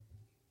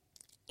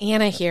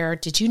Anna here.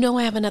 Did you know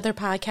I have another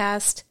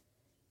podcast?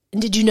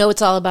 And did you know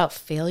it's all about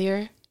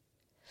failure?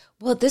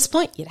 Well, at this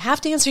point, you'd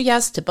have to answer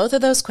yes to both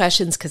of those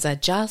questions because I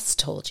just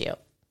told you.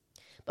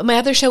 But my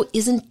other show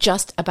isn't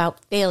just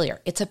about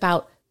failure. It's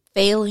about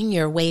failing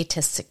your way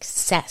to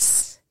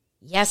success.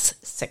 Yes,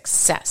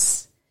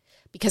 success.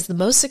 Because the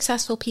most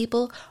successful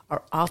people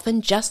are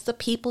often just the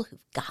people who've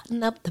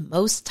gotten up the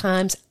most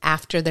times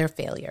after their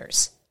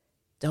failures.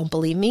 Don't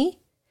believe me?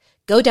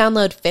 Go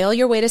download Fail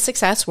Your Way to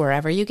Success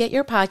wherever you get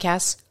your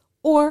podcasts,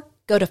 or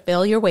go to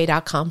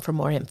failyourway.com for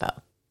more info.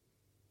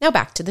 Now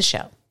back to the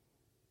show.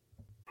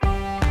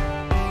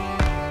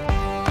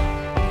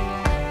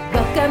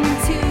 Welcome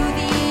to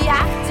the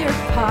after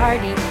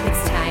party.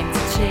 It's time to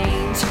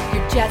change.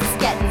 You're just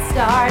getting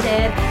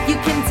started. You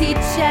can teach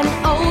an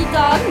old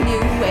dog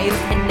new ways,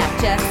 and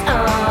not just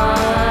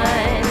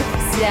on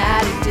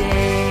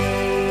Saturdays.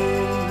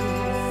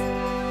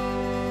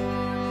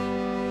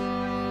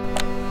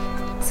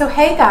 So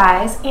hey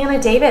guys,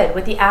 Anna David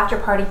with the After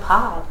Party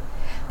Pod.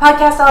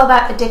 Podcast all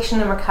about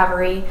addiction and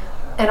recovery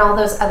and all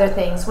those other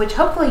things, which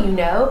hopefully you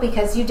know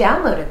because you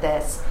downloaded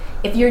this.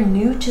 If you're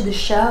new to the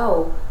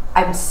show,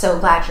 I'm so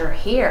glad you're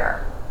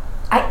here.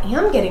 I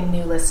am getting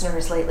new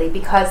listeners lately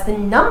because the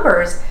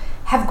numbers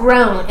have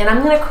grown, and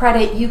I'm going to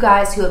credit you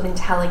guys who have been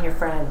telling your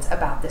friends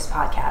about this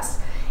podcast,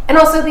 and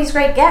also these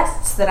great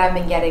guests that I've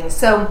been getting.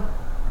 So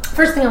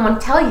first thing I want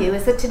to tell you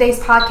is that today's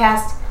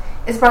podcast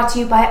is brought to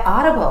you by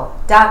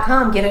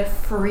Audible.com. Get a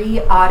free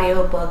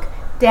audiobook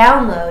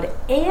download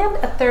and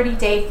a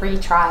 30-day free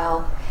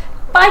trial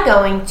by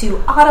going to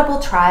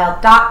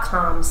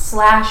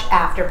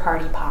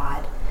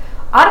audibletrial.com/afterpartypod.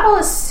 Audible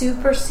is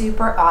super,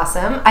 super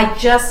awesome. I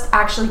just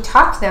actually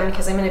talked to them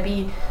because I'm going to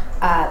be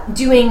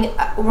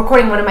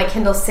recording one of my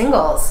Kindle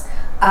singles.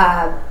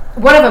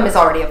 One of them is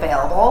already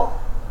available,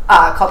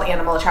 called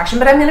Animal Attraction,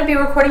 but I'm going to be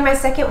recording my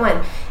second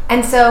one.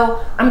 And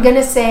so I'm going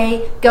to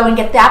say, go and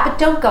get that, but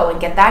don't go and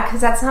get that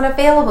because that's not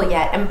available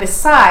yet. And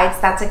besides,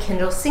 that's a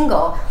Kindle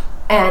single,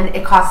 and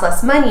it costs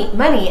less money.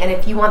 And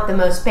if you want the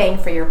most bang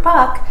for your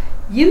buck,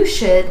 you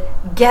should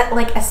get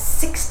like a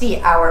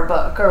 60-hour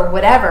book or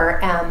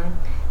whatever. And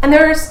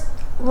there's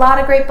a lot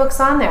of great books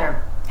on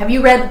there. Have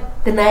you read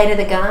The Night of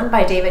the Gun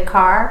by David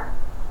Carr?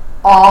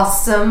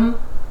 Awesome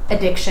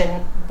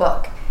addiction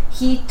book.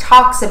 He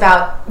talks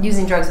about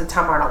using drugs with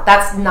Tom Arnold.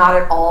 That's not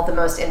at all the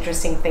most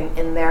interesting thing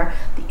in there.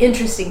 The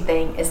interesting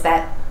thing is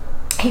that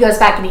he goes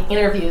back and he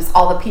interviews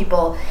all the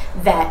people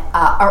that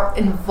are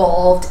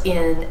involved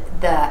in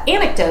the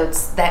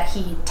anecdotes that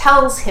he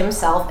tells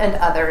himself and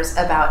others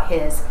about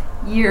his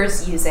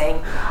years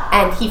using,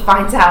 and he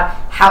finds out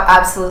how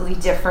absolutely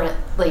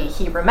differently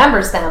he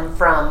remembers them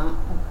from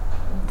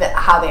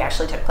how they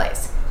actually took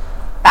place.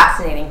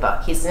 Fascinating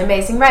book. He's an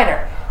amazing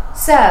writer.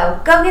 So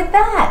go get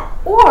that,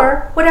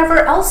 or whatever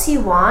else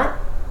you want,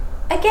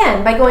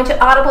 again, by going to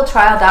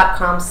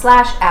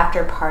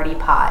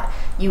audibletrial.com/afterpartypod.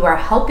 You are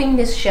helping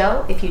this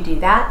show if you do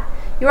that.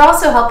 You're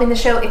also helping the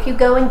show if you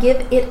go and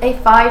give it a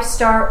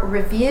 5-star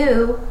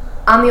review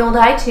on the old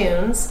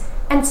iTunes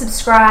and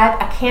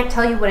subscribe. I can't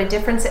tell you what a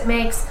difference it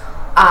makes.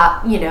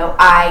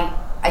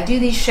 I do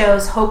these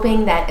shows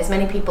hoping that as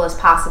many people as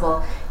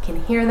possible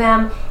can hear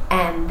them,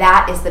 and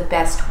that is the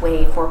best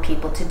way for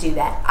people to do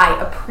that. I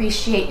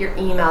appreciate your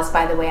emails,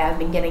 by the way. I've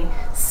been getting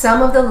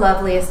some of the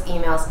loveliest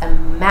emails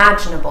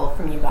imaginable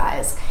from you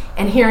guys,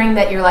 and hearing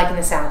that you're liking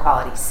the sound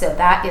quality. So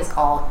that is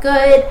all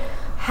good.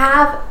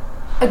 Have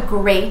a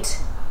great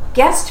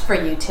guest for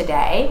you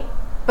today.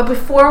 But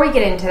before we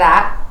get into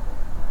that,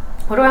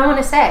 what do I want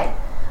to say?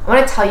 I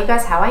want to tell you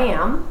guys how I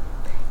am,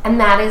 and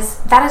that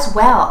is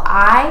well.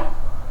 I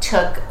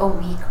took a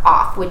week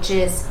off, which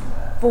is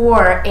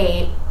for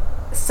a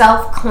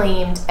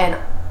self-claimed and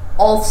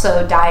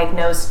also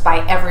diagnosed by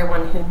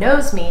everyone who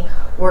knows me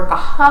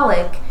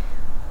workaholic,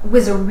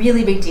 was a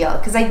really big deal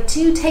because I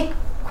do take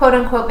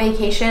quote-unquote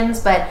vacations,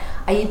 but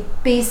I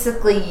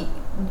basically,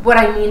 what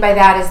I mean by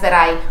that is that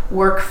I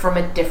work from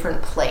a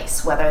different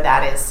place, whether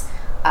that is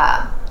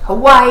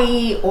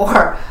Hawaii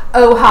or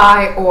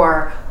Ojai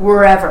or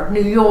wherever,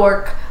 New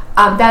York.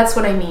 That's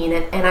what I mean.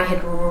 And I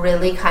had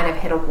really kind of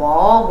hit a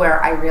wall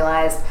where I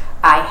realized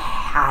I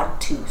had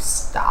to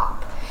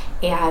stop.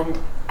 And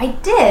I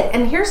did.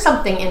 And here's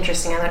something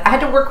interesting. I had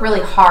to work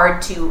really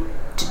hard to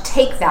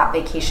take that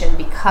vacation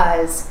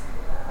because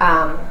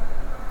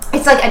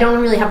it's like I don't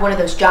really have one of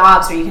those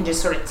jobs where you can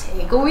just sort of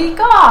take a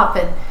week off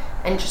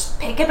and just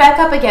pick it back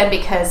up again,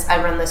 because I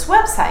run this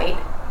website,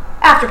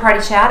 After Party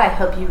Chat. I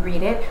hope you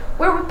read it,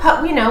 where we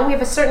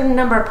have a certain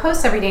number of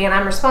posts every day, and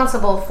I'm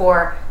responsible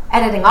for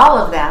editing all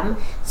of them.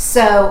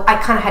 So I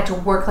kind of had to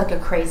work like a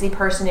crazy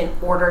person in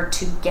order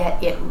to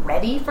get it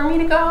ready for me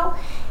to go.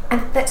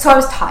 And so I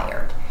was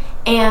tired.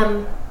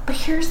 But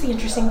here's the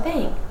interesting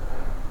thing.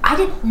 I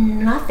did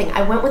nothing.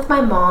 I went with my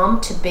mom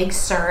to Big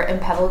Sur in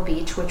Pebble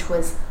Beach, which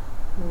was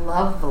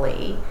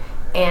lovely,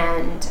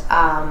 and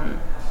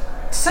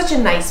such a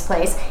nice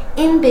place.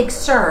 In Big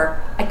Sur,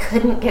 I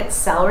couldn't get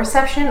cell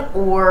reception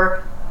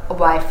or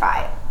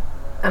Wi-Fi.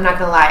 I'm not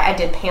gonna lie, I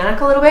did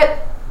panic a little bit.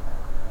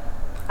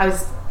 I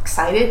was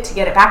excited to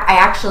get it back. I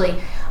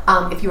actually,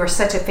 if you are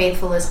such a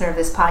faithful listener of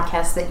this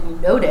podcast that you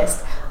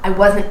noticed, I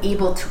wasn't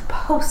able to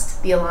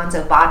post the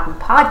Alonzo Bodden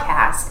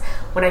podcast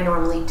when I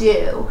normally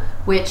do,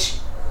 which,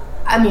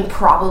 I mean,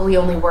 probably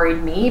only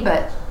worried me,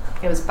 but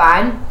it was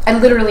fine. I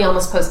literally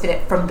almost posted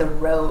it from the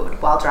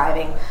road while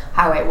driving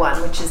Highway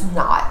 1, which is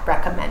not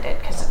recommended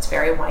because it's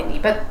very windy.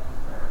 But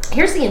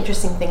here's the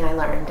interesting thing I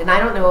learned, and I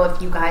don't know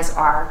if you guys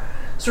are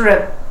sort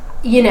of,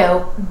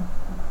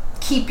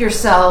 keep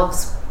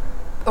yourselves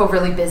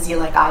overly busy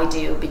like I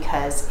do,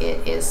 because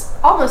it is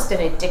almost an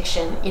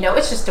addiction.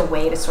 It's just a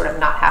way to sort of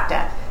not have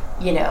to,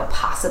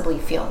 possibly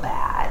feel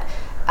bad.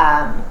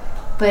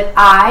 But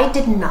I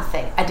did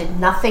nothing.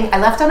 I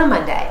left on a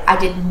Monday. I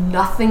did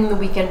nothing the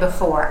weekend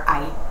before.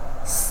 I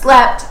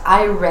slept,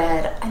 I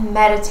read, I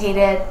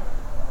meditated,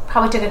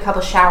 probably took a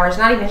couple showers,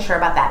 not even sure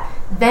about that.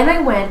 Then I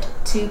went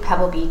to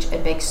Pebble Beach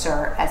and Big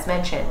Sur, as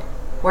mentioned,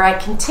 where I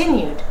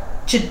continued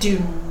to do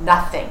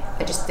nothing.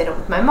 I just did it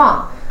with my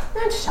mom. We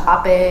went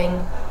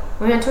shopping,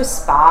 we went to a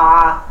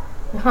spa,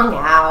 we hung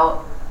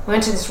out, we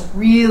went to this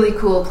really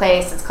cool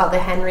place. It's called the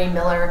Henry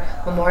Miller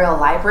Memorial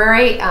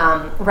Library,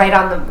 right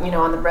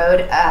on the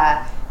road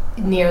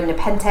near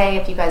Nepenthe.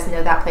 If you guys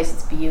know that place,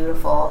 it's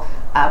beautiful.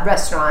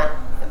 Restaurant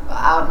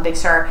out in Big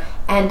Sur,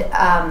 and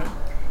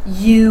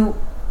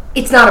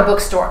it's not a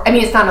bookstore. I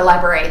mean, it's not a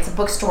library. It's a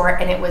bookstore,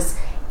 and it was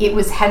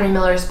Henry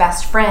Miller's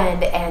best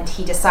friend, and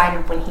he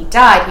decided when he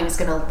died he was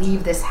going to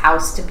leave this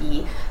house to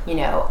be,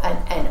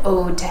 an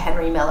ode to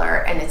Henry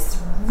Miller, and it's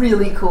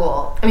really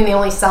cool. I mean, they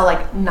only sell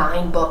like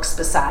 9 books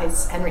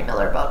besides Henry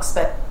Miller books,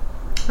 but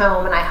my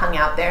mom and I hung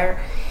out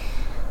there,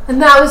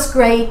 and that was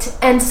great.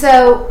 And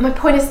so my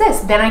point is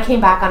this: then I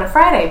came back on a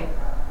Friday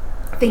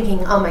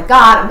thinking, oh my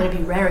God, I'm going to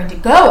be raring to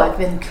go. I've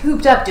been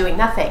cooped up doing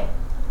nothing.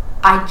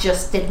 I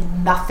just did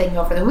nothing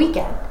over the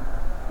weekend.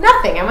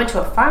 Nothing. I went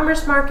to a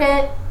farmer's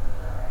market,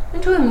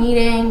 went to a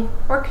meeting,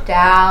 worked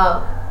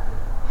out,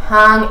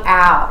 hung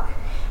out.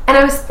 And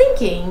I was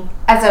thinking,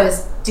 as I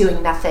was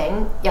doing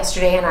nothing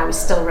yesterday and I was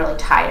still really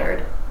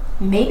tired,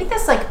 maybe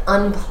this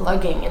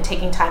unplugging and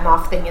taking time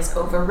off thing is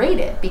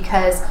overrated,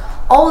 because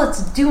all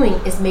it's doing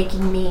is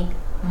making me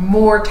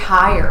more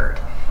tired.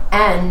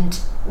 And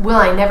will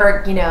I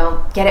never,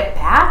 get it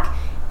back?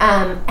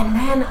 And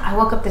then I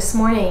woke up this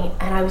morning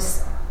and I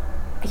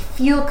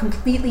feel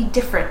completely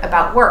different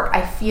about work.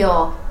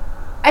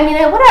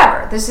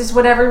 Whatever. This is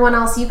what everyone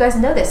else, you guys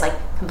know this,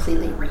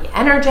 completely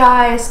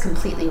re-energized,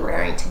 completely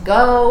raring to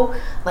go,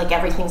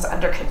 everything's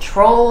under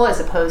control, as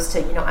opposed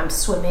to, I'm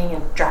swimming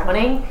and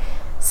drowning.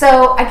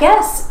 So I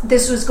guess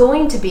this was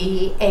going to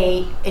be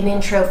an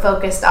intro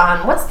focused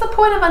on what's the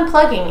point of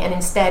unplugging, and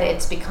instead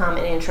it's become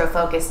an intro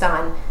focused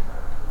on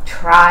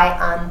try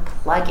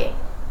unplugging.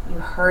 You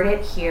heard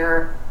it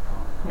here,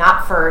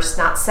 not first,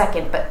 not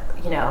second, but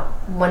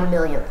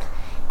 1/1,000,000th.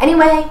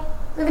 Anyway,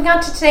 moving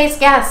on to today's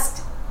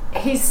guest.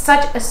 He's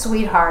such a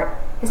sweetheart.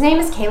 His name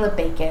is Caleb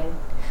Bacon.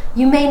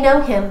 You may know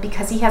him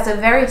because he has a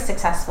very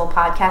successful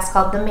podcast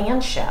called The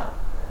Man Show.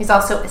 He's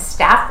also a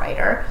staff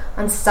writer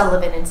on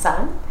Sullivan and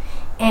Son,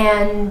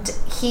 and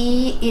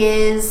he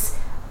is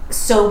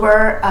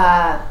sober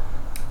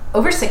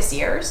over 6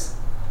 years,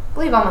 I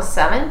believe almost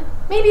 7,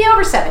 maybe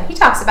over 7. He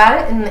talks about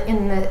it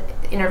in the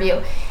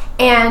interview.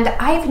 And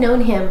I've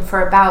known him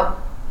for about,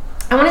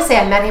 I want to say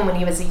I met him when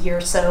he was a year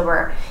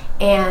sober,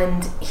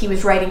 and he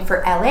was writing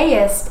for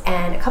LAist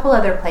and a couple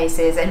other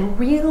places, and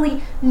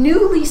really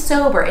newly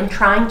sober and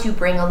trying to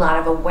bring a lot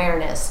of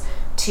awareness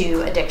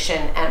to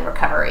addiction and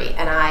recovery.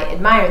 And I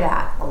admire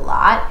that a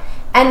lot.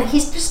 And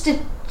he's just a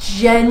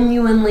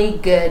genuinely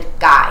good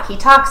guy. He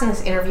talks in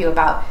this interview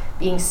about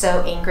being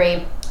so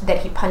angry that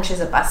he punches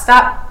a bus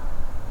stop.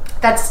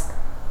 That's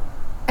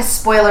a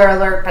spoiler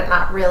alert, but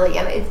not really.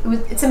 And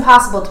it's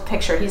impossible to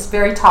picture. He's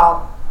very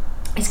tall.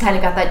 He's kind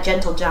of got that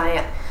gentle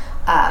giant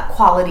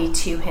quality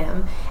to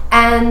him.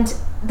 And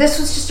this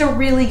was just a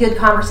really good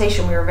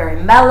conversation. We were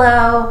very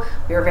mellow.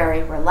 We were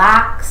very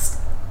relaxed.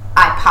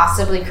 I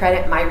possibly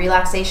credit my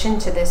relaxation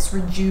to this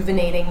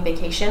rejuvenating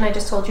vacation I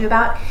just told you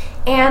about.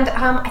 And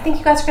I think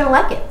you guys are going to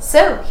like it.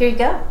 So here you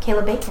go,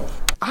 Caleb Bacon.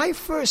 I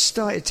first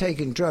started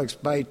taking drugs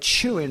by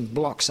chewing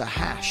blocks of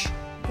hash.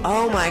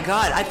 Oh my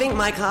God, I think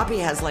my copy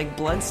has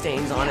blood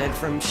stains on it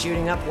from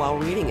shooting up while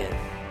reading it.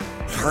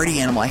 Party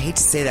animal. I hate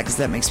to say that because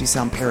that makes me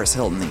sound Paris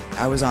Hilton.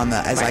 I was on the,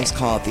 as I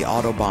call it, the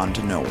Autobahn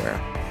to nowhere.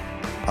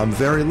 I'm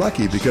very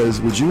lucky, because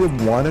would you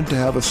have wanted to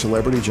have a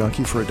celebrity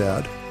junkie for a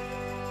dad?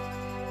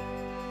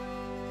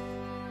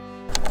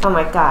 Oh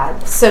my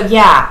God. So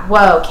yeah,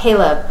 whoa,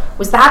 Caleb,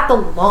 was that the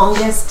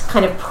longest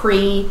kind of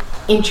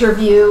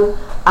pre-interview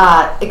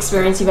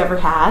experience you've ever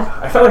had?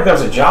 I felt like that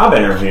was a job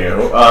interview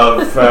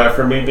of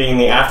for me being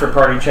the after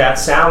party chat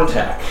sound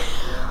tech.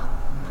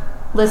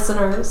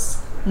 Listeners,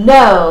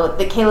 know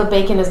that Caleb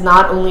Bacon is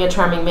not only a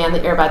charming man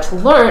that you're about to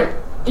learn.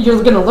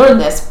 You're going to learn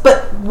this,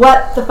 but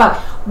what the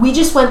fuck? We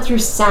just went through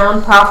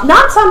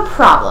not sound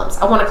problems.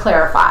 I want to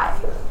clarify.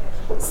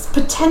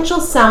 Potential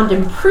sound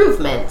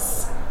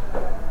improvements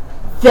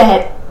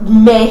that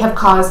may have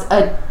caused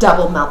a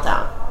double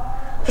meltdown.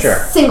 Sure.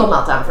 Single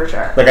meltdown for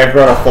sure. Like, I've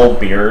grown a full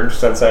beard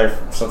since I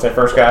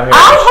first got here.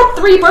 I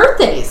had 3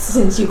 birthdays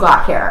since you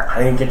got here.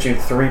 I didn't get you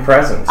 3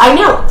 presents. I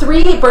know,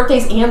 3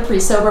 birthdays and 3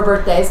 sober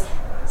birthdays.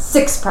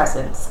 6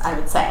 presents, I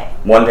would say.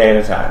 One day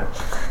at a time.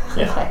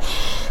 Yeah. Okay.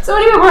 So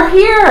anyway, we're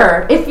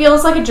here. It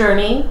feels like a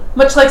journey,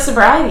 much like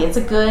sobriety. It's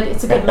a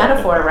good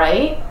metaphor,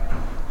 right?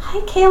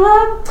 Hi,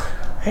 Caleb.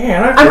 Hey,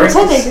 Anna, I'm great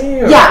pretending. to see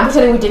you. Yeah, I'm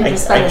pretending we didn't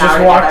just spend an hour I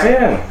just walked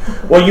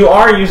together. in. Well, you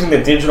are using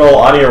the digital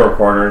audio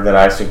recorder that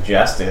I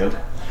suggested.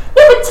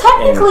 No, but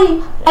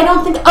technically, I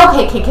don't think...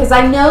 Okay, because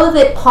I know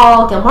that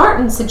Paul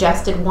Gilmartin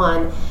suggested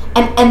one,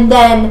 and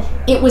then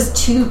it was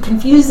too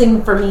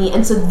confusing for me,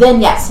 and so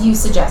then, yes, you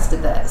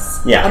suggested this.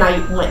 Yeah. And I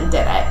went and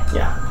did it.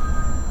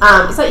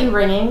 Yeah. Is that you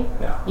ringing?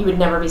 No. You would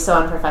never be so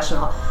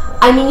unprofessional.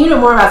 I mean, you know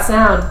more about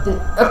sound,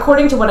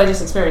 according to what I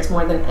just experienced,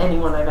 more than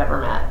anyone I've ever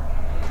met.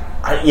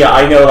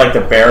 I know, like,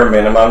 the bare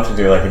minimum to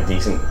do, like, a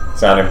decent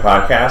sounding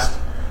podcast.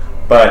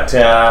 But,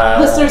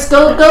 listeners,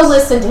 go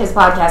listen to his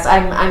podcast.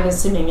 I'm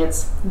assuming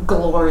it's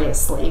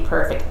gloriously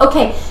perfect.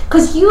 Okay,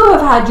 because you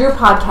have had your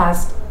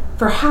podcast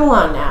for how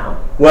long now?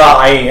 Well,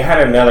 I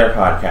had another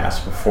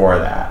podcast before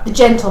that. The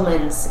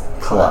Gentleman's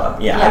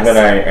Club. Yeah, Yes. and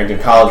then I did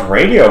college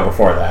radio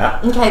before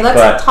that. Okay,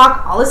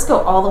 let's go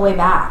all the way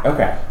back.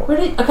 Okay.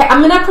 Okay, I'm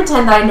going to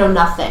pretend that I know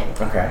nothing.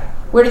 Okay.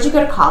 Where did you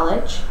go to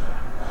college?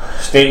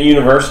 State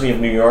University of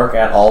New York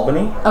at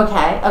Albany.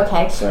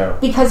 Okay. So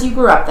Because you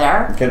grew up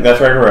there. that's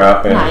where I grew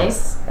up. And,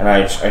 Nice. And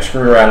I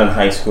screwed around in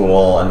high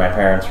school, and my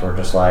parents were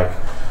just like,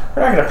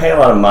 we're not going to pay a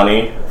lot of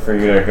money for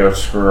you to go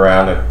screw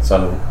around at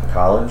some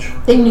college.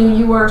 They knew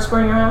you were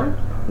screwing around?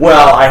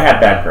 Well, I had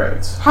bad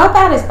grades. How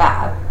bad is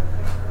bad?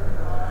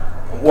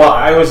 Well,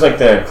 I was like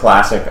the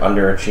classic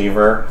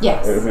underachiever.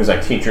 Yes. Who's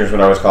like teachers would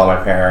always call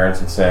my parents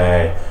and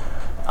say,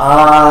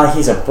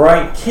 he's a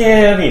bright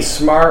kid, he's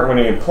smart when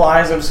he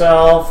applies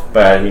himself,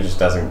 but he just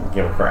doesn't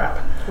give a crap.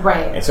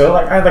 Right. And so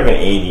like I had like an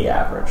 80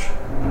 average.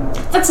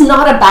 That's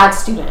not a bad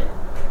student.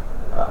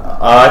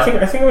 I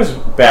think it was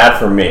bad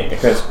for me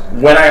because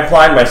when I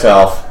applied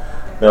myself,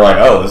 they're like,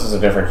 "Oh, this is a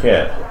different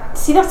kid."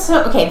 See, that's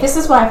so... Okay, this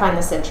is why I find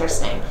this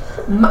interesting.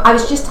 I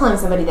was just telling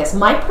somebody this.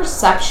 My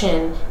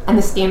perception and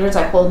the standards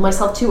I hold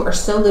myself to are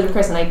so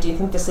ludicrous, and I do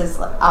think this is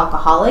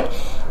alcoholic.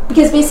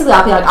 Because basically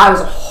I'll be like, I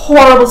was a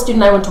horrible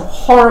student, I went to a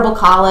horrible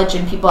college,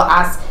 and people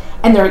ask,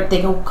 and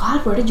they go,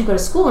 God, where did you go to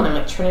school? And I'm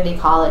like, Trinity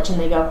College, and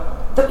they go,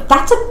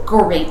 that's a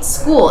great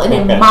school. And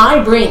in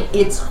my brain,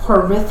 it's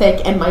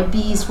horrific, and my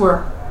B's were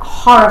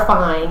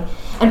horrifying.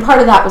 And part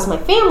of that was my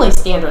family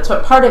standards,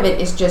 but part of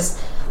it is just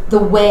the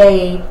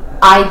way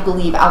I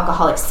believe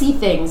alcoholics see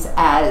things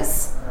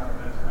as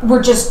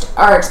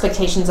our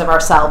expectations of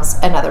ourselves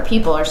and other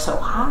people are so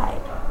high.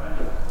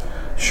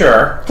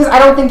 Sure. Because I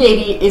don't think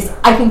 80 is,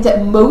 I think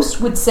that most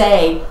would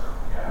say,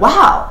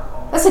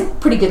 wow, that's a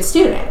pretty good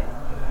student.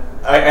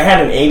 I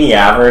had an 80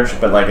 average,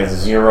 but like a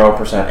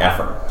 0%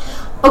 effort.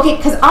 Okay,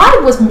 because I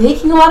was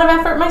making a lot of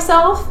effort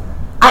myself,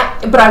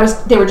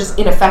 they were just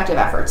ineffective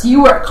efforts.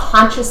 You were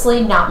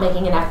consciously not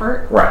making an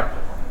effort? Right.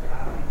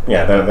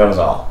 Yeah, that was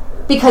all.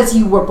 Because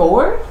you were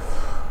bored?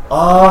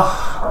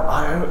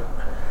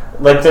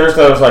 Like there's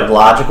those like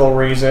logical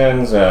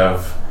reasons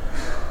of,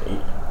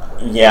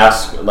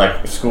 yes,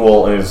 like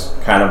school is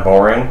kind of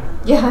boring.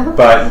 Yeah.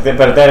 But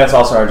then it's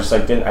also I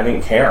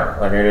didn't care.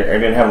 Like I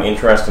didn't have an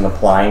interest in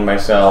applying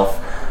myself.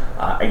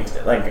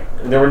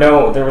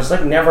 There was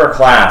never a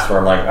class where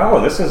I'm like, oh,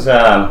 this is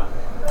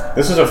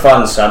a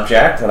fun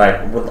subject and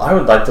I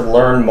would like to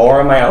learn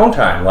more on my own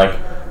time.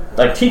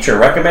 Like teacher,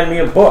 recommend me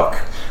a book.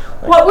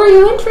 What were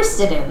you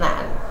interested in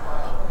then?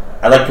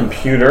 I like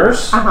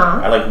computers.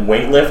 Uh-huh. I like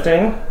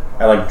weightlifting.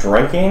 I like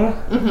drinking.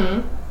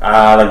 Mm-hmm.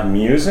 I like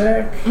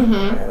music.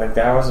 Mm-hmm. Like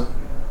that was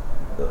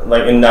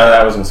and none of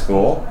that was in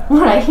school.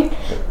 Right.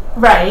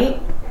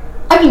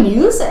 I mean,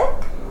 music.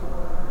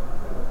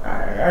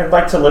 I'd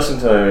like to listen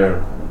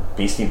to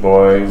Beastie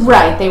Boys.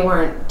 Right, they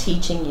weren't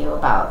teaching you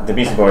about... The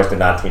Beastie Boys did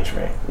not teach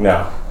me.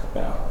 No.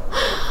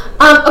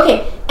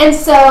 Okay, and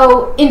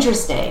so,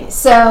 interesting.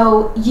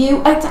 So,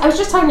 I was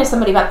just talking to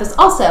somebody about this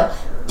also.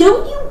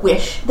 Don't you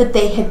wish that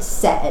they had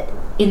said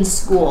in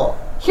school,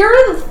 here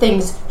are the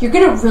things you're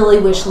going to really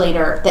wish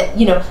later that,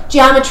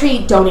 geometry,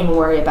 don't even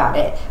worry about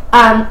it.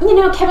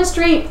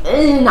 Chemistry,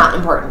 not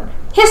important.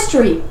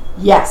 History,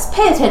 yes,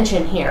 pay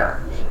attention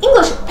here.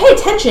 English, pay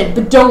attention,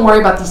 but don't worry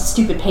about these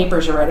stupid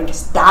papers you're writing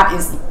because that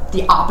is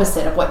the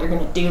opposite of what you're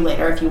going to do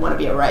later if you want to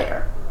be a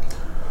writer.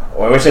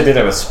 Well, I wish I did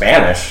it with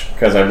Spanish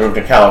because I moved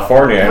to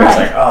California and It's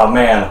like, oh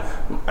man,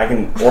 I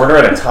can order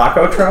at a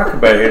taco truck,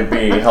 but it'd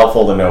be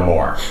helpful to know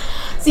more.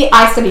 See,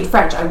 I studied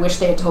French. I wish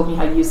they had told me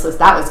how useless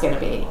that was going to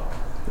be.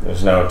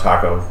 There's no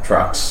taco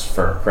trucks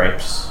for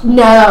crepes.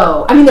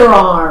 No. I mean, there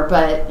are,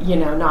 but,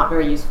 not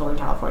very useful in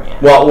California.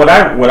 Well, what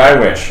I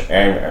wish,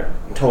 and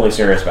I'm totally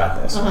serious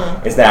about this,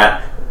 is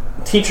that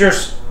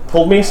teachers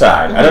pulled me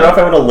aside. I don't know if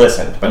I would have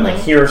listened, but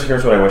here's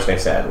what I wish they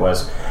said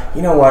was,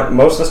 you know what,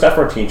 most of the stuff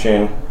we're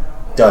teaching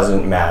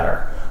doesn't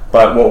matter.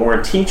 But what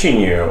we're teaching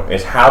you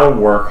is how to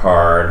work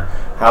hard,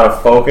 how to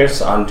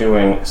focus on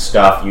doing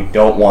stuff you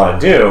don't want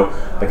to do,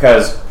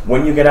 because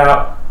when you get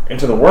out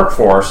into the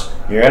workforce,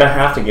 you're going to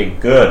have to get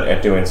good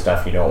at doing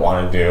stuff you don't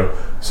want to do,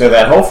 so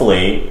that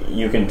hopefully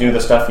you can do the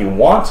stuff you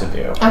want to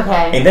do.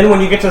 Okay. And then when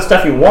you get to the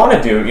stuff you want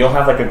to do, you'll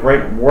have like a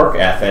great work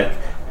ethic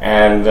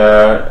and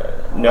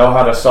know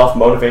how to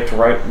self-motivate to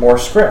write more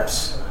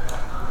scripts.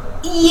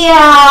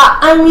 Yeah,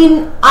 I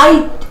mean,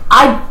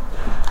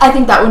 I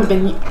think that would have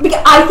been,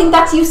 because I think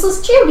that's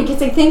useless too,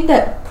 because I think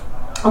that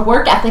a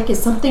work ethic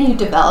is something you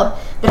develop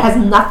that has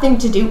nothing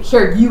to do,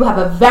 here you have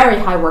a very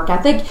high work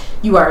ethic,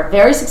 you are a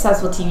very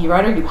successful TV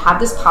writer, you have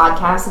this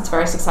podcast that's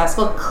very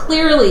successful,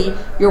 clearly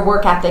your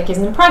work ethic is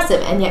impressive,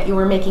 and yet you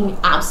were making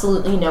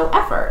absolutely no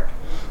effort.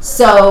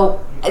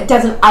 So, I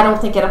don't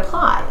think it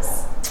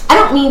applies. I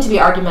don't mean to be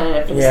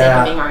argumentative for the sake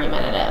of being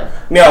argumentative.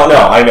 No,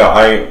 I know.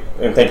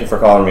 And thank you for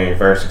calling me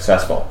very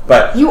successful.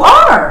 But you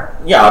are.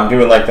 Yeah, I'm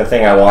doing like the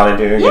thing I want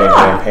to do,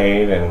 getting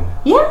paid, and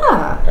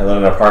I live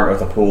in an apartment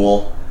with a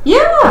pool.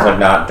 Yeah. It's like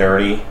not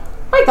dirty.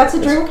 Right, that's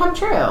a dream come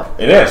true.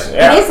 It is.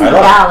 Yeah, it is in the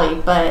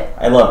valley, but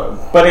I love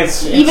it. But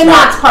it's even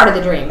not, that's part of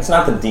the dream. It's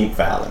not the deep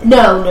valley.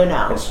 No.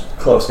 It's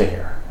close to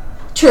here.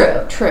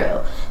 True.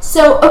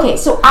 So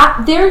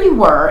there you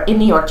were in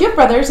New York. Do you have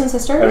brothers and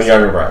sisters? I have a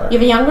younger brother. You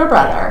have a younger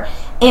brother,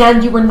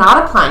 and you were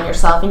not applying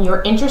yourself, and you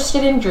were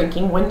interested in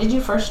drinking. When did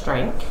you first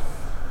drink?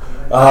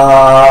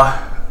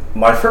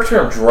 My first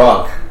real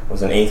drunk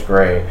was in 8th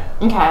grade.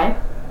 Okay.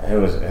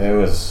 It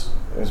was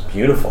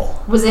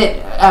beautiful. Was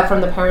it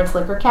from the parents'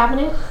 liquor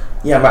cabinet?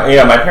 Yeah,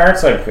 my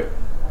parents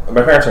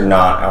are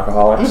not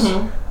alcoholics,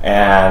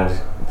 and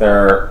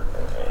they're,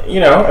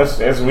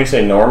 as we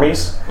say,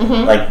 normies.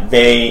 Like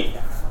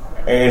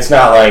it's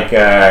not like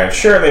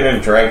sure they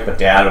didn't drink, but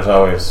Dad was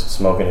always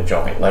smoking a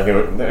joint. Like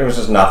it was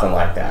just nothing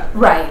like that.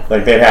 Right.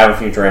 Like they'd have a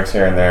few drinks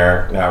here and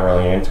there, not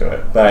really into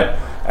it. But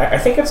I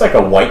think it's like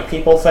a white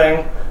people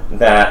thing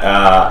that.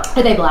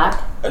 Are they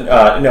black?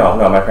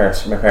 No, my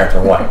parents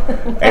are white,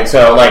 and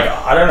so like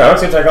I don't know. It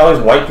seems like all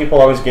these white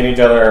people always get each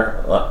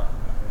other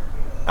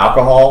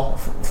alcohol,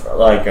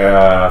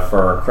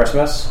 for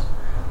Christmas.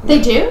 They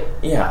do?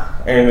 Yeah,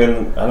 and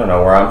then I don't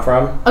know where I'm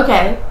from.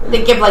 Okay,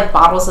 they give like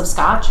bottles of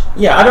scotch.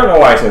 Yeah, I don't know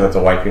why I say that's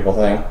a white people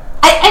thing.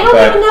 I don't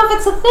even know if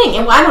it's a thing,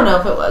 and I don't know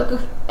if it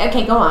was.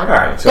 Okay, go on. All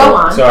right, go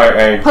on. So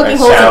I poking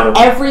holes in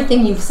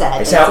everything you've said.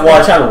 I sound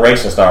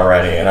racist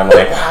already, and I'm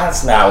like,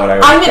 that's not what I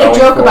was. I'm going to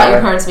joke about your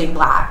parents being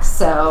black,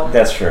 so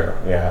that's true.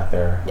 Yeah,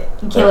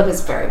 Caleb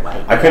is very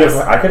white. I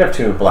could have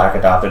 2 black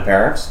adopted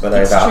parents that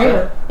I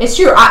adopted. It's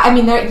true. I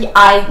mean,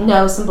 I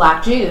know some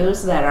black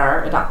Jews that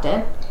are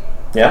adopted.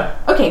 Yeah.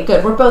 Okay,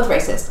 good. We're both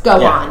racist.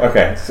 Go on.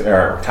 Okay,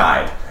 or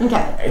tied.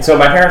 Okay. And so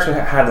my parents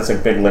had this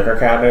like big liquor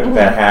cabinet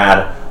that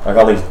had like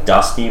all these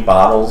dusty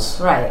bottles.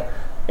 Right.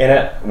 In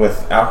it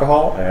with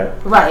alcohol in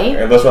it. Right.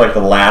 And those were like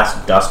the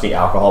last dusty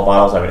alcohol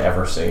bottles I would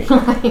ever see.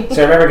 Right.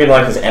 So I remember getting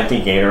like this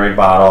empty Gatorade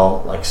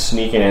bottle, like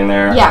sneaking in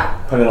there.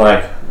 Yeah. Putting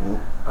like,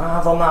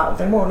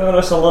 they won't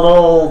notice a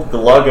little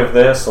glug of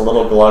this, a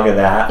little glug of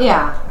that.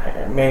 Yeah.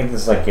 I made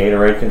this like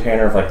Gatorade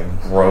container of like the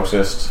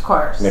grossest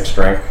mixed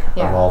drink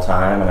of all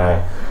time, and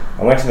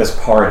I went to this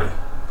party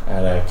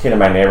at a kid in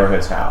my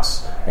neighborhood's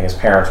house, and his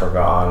parents were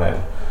gone,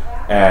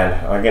 and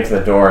I get to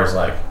the door, he's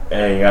like,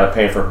 hey, you gotta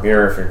pay for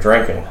beer if you're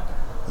drinking.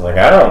 I was like,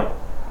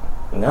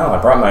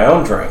 I brought my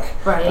own drink.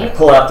 Right. And I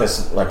pull out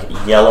this like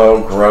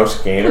yellow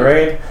gross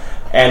Gatorade,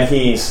 and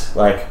he's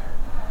like,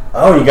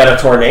 oh, you got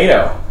a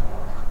tornado.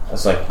 I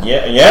was like,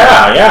 yeah,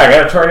 I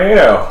got a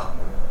tornado.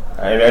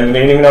 I didn't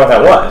even know what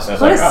that was. I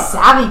was what a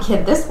savvy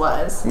kid this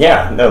was.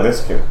 Yeah, no,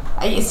 this kid.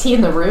 Is he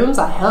in the rooms?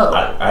 I hope.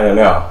 I don't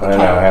know. I don't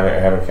know. I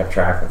haven't kept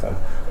track of him.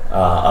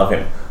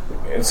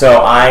 And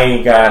so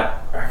I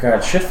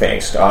got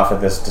shit-faced off of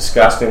this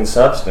disgusting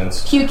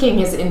substance. Puking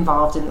is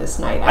involved in this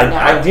night.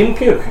 I didn't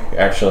puke,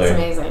 actually. It's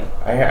amazing.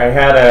 I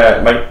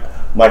had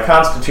my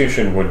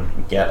constitution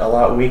would get a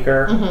lot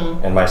weaker,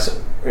 and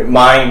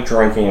my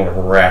drinking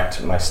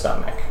wrecked my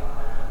stomach.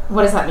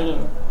 What does that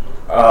mean?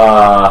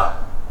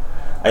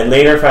 I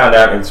later found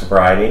out in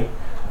sobriety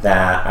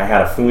that I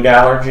had a food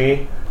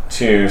allergy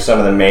to some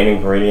of the main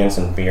ingredients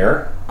in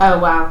beer. Oh,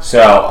 wow. So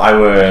I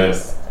would...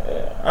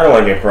 I don't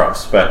want to get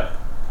gross, but...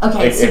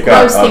 Okay, so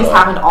gross things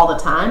happened all the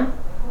time?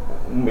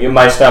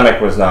 My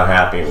stomach was not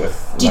happy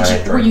with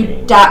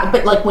drinking.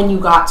 But like when you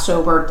got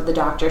sober, did the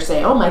doctor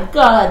say, oh my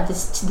god,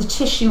 the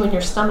tissue in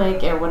your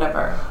stomach or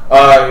whatever?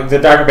 The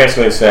doctor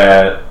basically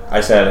said,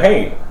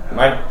 hey,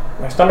 my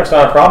stomach's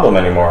not a problem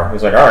anymore.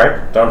 He's like, all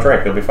right, don't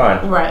drink, you'll be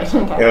fine. Right,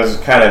 okay. It was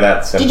kind of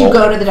that simple. Did you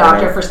go to the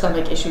doctor for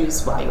stomach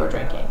issues while you were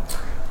drinking?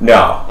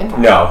 No,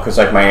 because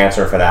like my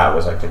answer for that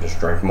was like to just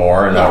drink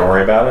more and not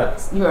worry about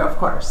it. Yeah, of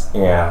course.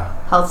 Yeah.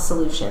 Health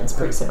solutions,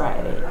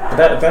 pre-sobriety.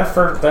 That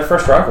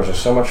first drunk was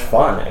just so much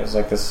fun. It was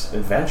like this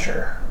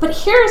adventure. But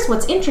here's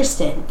what's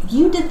interesting.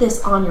 You did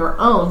this on your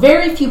own.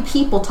 Very few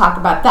people talk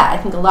about that.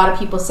 I think a lot of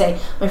people say,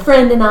 my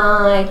friend and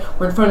I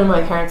were in front of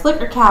my parents'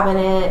 liquor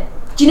cabinet.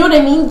 Do you know what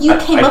I mean? You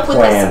came up with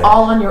this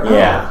all on your own.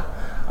 Yeah.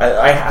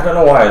 I don't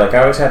know why. Like,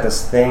 I always had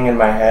this thing in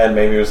my head.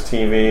 Maybe it was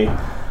TV,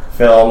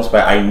 films,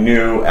 but I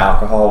knew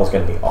alcohol was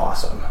going to be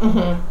awesome.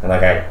 And,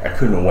 like, I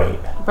couldn't wait.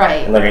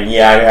 Right. And, like,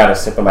 I had a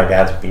sip of my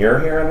dad's beer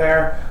here and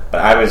there, but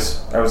I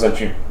was like,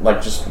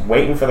 just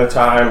waiting for the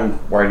time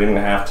where I didn't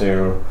have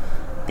to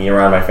be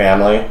around my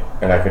family,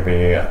 and I could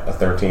be a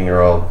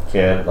 13-year-old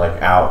kid,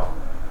 like, out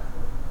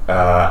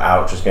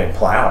just getting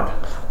plowed.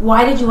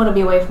 Why did you want to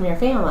be away from your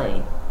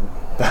family?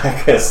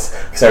 Because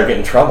I would get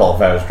in trouble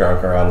if I was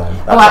drunk around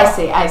them. I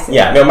see.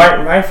 Yeah, no,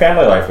 my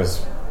family life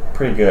was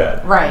pretty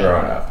good growing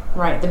up.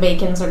 Right, the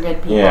Bacons are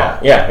good people.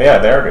 Yeah,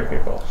 they're good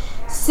people.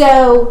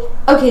 So,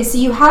 okay, so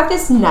you have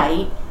this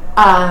night,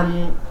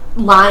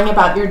 lying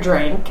about your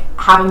drink,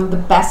 having the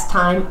best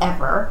time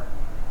ever,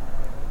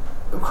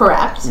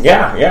 correct?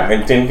 Yeah,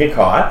 it didn't get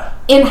caught.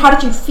 And how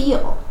did you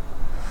feel?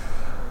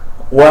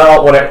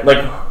 Well,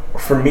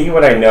 for me,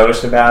 what I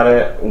noticed about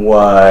it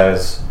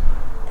was,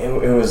 it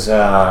was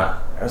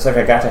like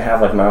I got to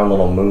have, like, my own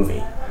little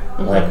movie.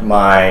 Like,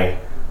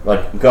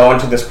 going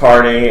to this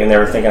party, and they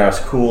were thinking I was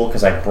cool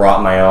because I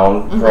brought my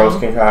own gross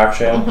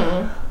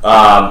concoction.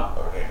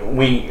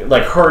 We,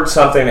 like, heard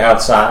something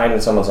outside,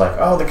 and someone's like,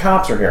 oh, the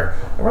cops are here.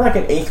 And we're, like,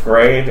 in 8th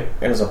grade.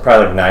 It was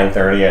probably, like,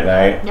 9:30 at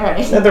night.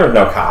 Right. And there were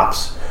no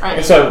cops. Right.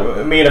 And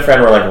so me and a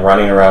friend were, like,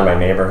 running around my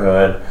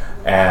neighborhood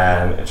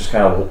and just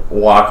kind of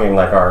walking,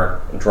 like, our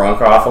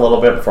drunk off a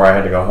little bit before I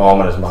had to go home,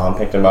 and his mom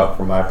picked him up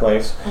from my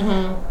place.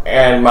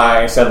 And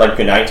I said, like,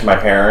 goodnight to my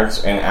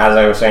parents, and as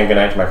I was saying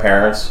goodnight to my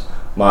parents,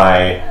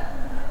 my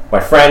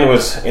friend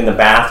was in the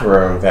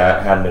bathroom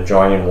that had an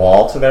adjoining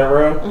wall to their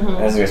room, and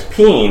as he was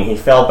peeing, he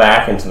fell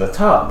back into the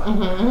tub.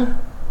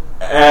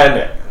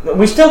 And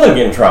we still didn't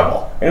get in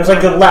trouble. And it was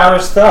like the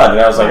loudest thud,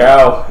 and I was like,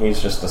 oh,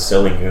 he's just a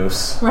silly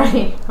goose.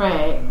 Right.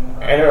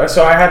 And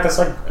so I had this,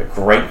 like,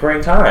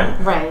 great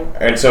time. Right.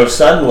 And so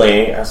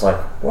suddenly, I was like,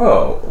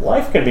 whoa,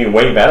 life could be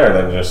way better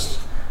than just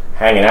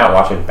hanging out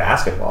watching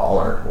basketball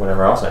or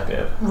whatever else I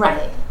did.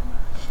 Right.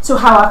 So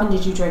how often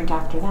did you drink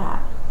after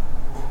that?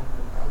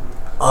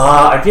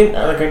 I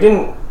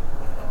didn't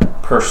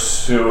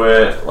pursue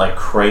it like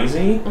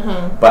crazy,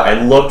 but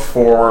I looked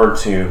forward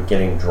to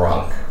getting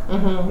drunk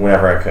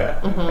whenever I could.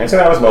 And so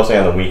that was mostly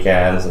on the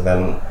weekends, and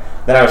then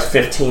I was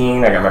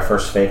 15, I got my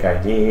first fake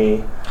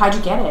ID. How'd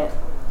you get it?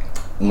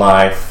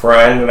 My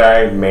friend and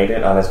I made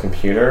it on his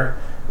computer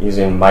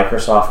using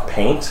Microsoft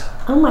Paint.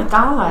 Oh my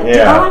god. Yeah. Did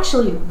that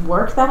actually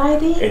work, that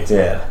ID? It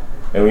did.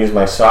 And we used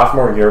my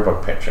sophomore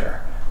yearbook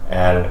picture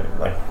and,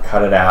 like,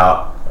 cut it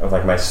out of,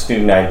 like, my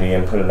student ID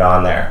and put it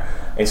on there.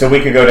 And so we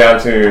could go down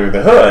to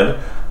the hood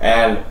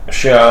and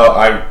show,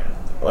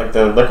 like,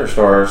 the liquor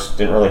stores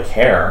didn't really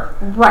care.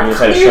 Right.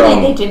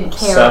 Clearly they didn't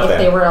care if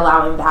they were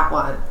allowing that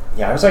one.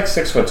 Yeah, I was like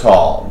 6 foot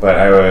tall, but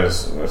I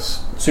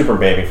was super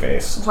baby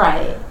faced.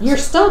 Right. You're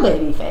still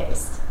baby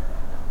faced.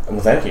 Well,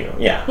 thank you.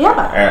 Yeah.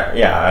 Yeah.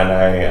 Yeah, and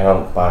I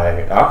don't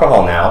buy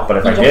alcohol now, but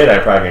if I did,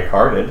 I'd probably get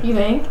carded. You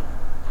think?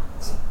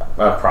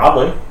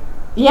 Probably.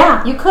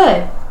 Yeah, you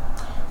could.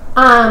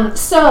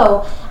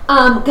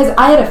 Because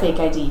I had a fake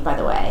ID, by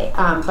the way,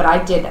 but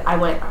I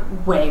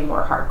went way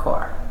more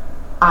hardcore.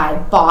 I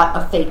bought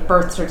a fake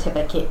birth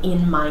certificate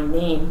in my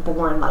name,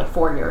 born like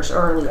 4 years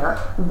earlier,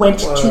 went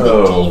to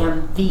the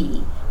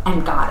DMV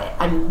and got it.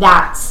 I mean,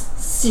 that's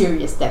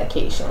serious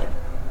dedication.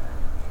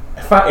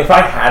 If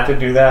I had to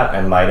do that,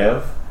 I might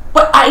have.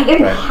 But I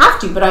didn't have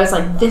to, but I was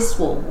like, this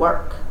will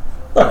work.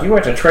 Look, you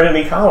went to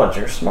Trinity College.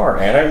 You're smart,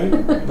 Hannah.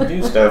 You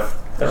do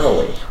stuff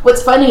thoroughly.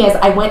 What's funny is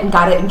I went and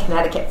got it in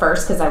Connecticut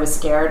first because I was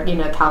scared,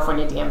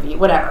 California DMV,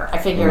 whatever. I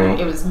figured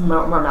it was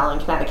more mellow in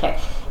Connecticut.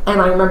 And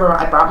I remember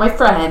I brought my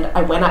friend,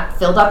 I went up,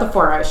 filled out the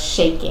form, I was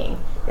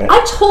shaking.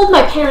 I told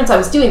my parents I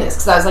was doing this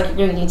because I was like, you're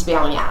going to need to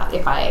bail me out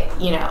if I,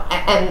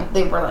 and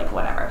they were like,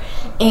 whatever.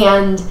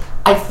 And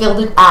I filled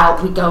it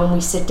out, we go and we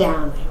sit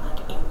down, and they're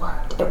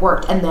like, it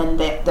worked. And then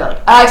they're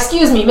like,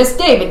 excuse me, Miss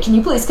David, can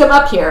you please come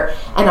up here?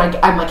 And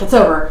I'm like, it's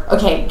over.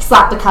 Okay,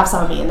 slap the cuffs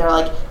on me. And they're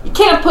like, you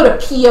can't put a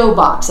P.O.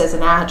 box as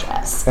an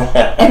address.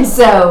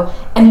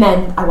 and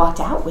then I walked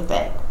out with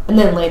it. And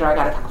then later I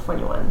got a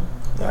California one.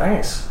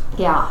 Nice.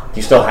 Yeah. Do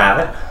you still have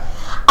it?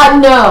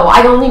 No,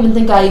 I don't even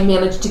think I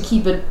managed to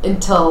keep it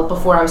until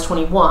before I was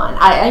 21.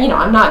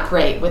 I'm not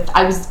great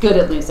I was good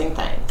at losing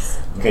things.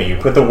 Okay, you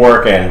put the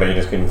work in, but you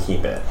just couldn't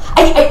keep it.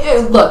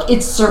 Look,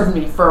 it served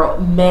me for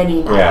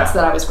many nights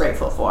that I was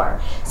grateful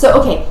for.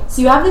 So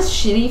you have this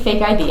shitty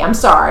fake ID. I'm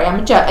sorry,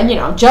 I'm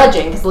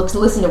judging because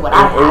listen to what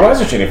I had. It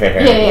was a shitty fake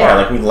ID. Yeah,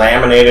 like we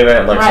laminated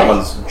it like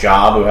someone's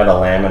job who had a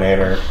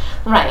laminator.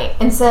 Right,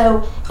 and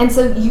so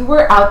you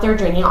were out there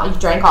drinking. You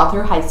drank all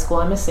through high school,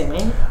 I'm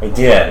assuming. I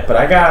did, but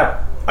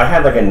I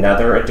had like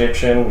another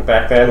addiction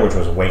back then, which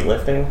was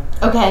weightlifting.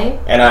 Okay.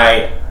 And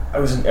I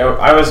was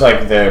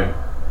like the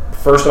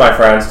first of my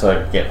friends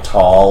to get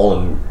tall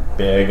and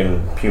big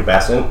and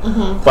pubescent,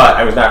 but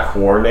I was not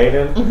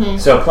coordinated.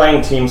 So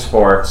playing team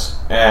sports,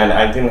 and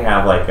I didn't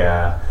have like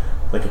a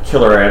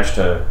killer edge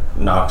to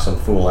knock some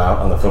fool out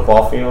on the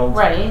football field.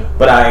 Right.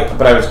 But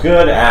I was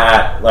good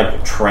at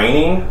like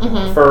training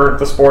for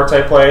the sports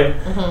I played.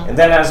 And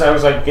then as I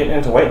was like getting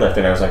into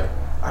weightlifting, I was like,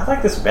 I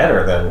like this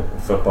better than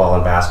football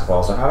and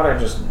basketball, so how would I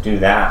just do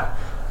that?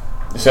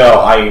 So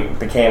I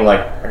became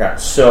I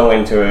got so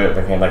into it,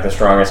 became like the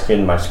strongest kid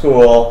in my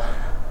school,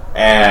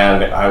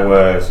 and I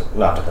was,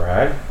 not to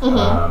brag,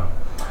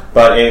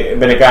 but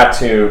it got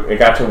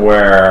to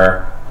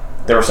where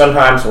there were some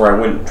times where I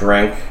wouldn't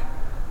drink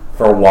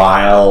for a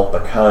while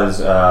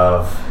because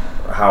of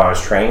how I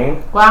was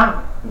training.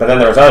 Wow. But then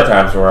there was other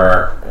times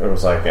where it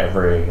was like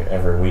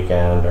every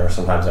weekend or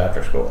sometimes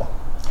after school.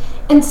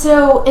 And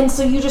so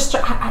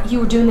you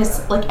were doing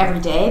this like every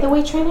day, the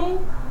weight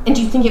training? And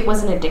do you think it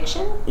was an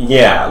addiction?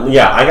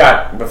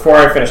 Yeah. Before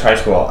I finished high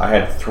school, I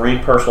had 3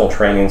 personal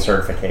training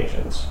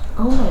certifications.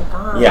 Oh my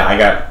god.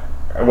 Yeah,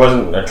 I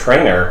wasn't a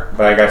trainer,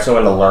 but I got so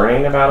into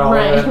learning about all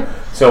of it.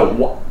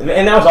 So,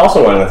 and that was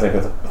also one of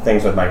the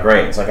things with my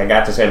grades. Like, I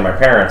got to say to my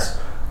parents,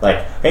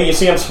 like, hey, you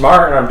see I'm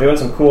smart and I'm doing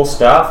some cool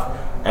stuff.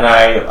 And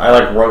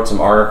I wrote some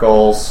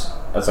articles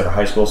as like a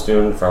high school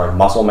student for like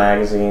muscle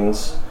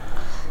magazines.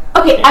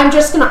 Okay, I'm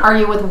just going to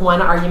argue with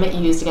one argument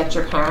you used against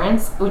your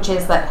parents, which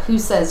is that who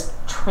says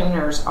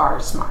trainers are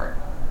smart?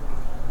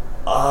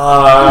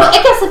 I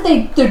guess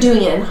if they're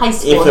doing it in high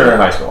school. If they're in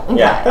high school. Okay.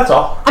 Yeah, that's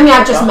all. I mean,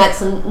 I've just met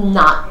some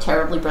not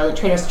terribly brilliant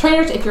trainers.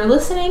 Trainers, if you're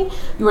listening,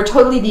 you are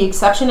totally the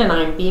exception, and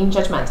I'm being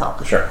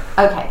judgmental. Sure.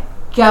 Okay,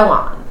 go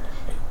on.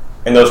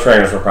 And those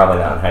trainers were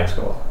probably not in high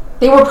school.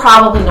 They were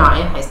probably not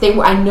in high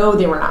school. I know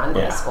they were not in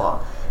high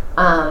school.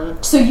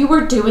 So you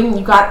were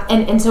doing,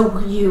 and so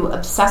were you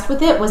obsessed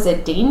with it? Was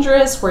it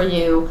dangerous? Were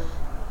you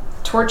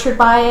tortured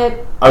by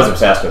it? I was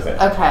obsessed with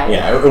it. Okay.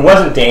 Yeah, it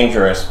wasn't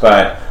dangerous,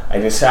 but I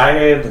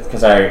decided,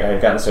 because I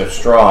had gotten so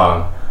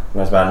strong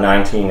when I was about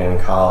 19 and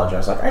in college, I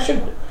was like, I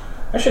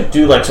should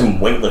do like some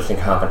weightlifting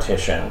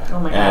competition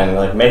and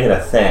like make it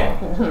a thing.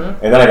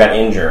 Mm-hmm. And then I got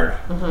injured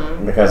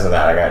because of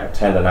that. I got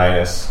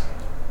tendonitis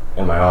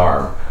in my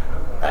arm.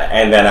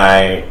 And then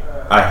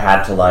I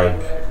had to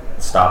like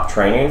stop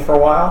training for a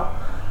while,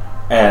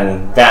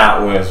 and that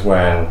was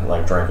when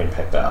like drinking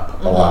picked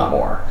up a lot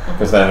more,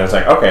 because then it was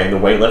like, okay, the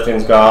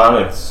weightlifting's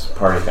gone, it's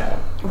party time.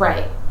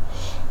 Right.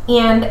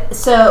 And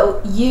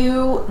so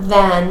you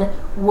then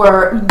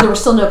there were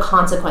still no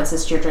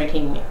consequences to your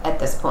drinking at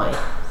this point?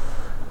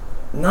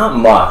 Not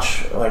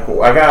much. Like,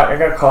 I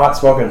got caught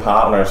smoking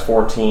pot when I was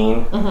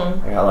 14.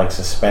 I got like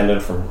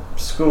suspended from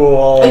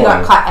school. Oh, you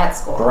got caught at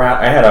school?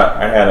 I had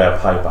a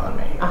pipe on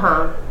me.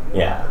 Uh-huh.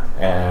 Yeah,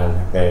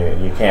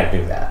 and you can't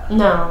do that.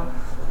 No.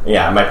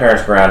 Yeah, my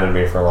parents grounded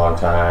me for a long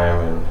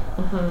time,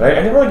 but I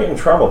didn't really get in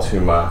trouble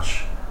too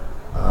much.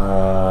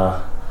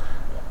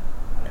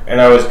 And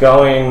I was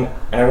going,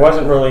 and I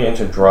wasn't really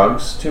into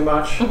drugs too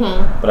much,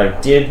 but I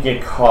did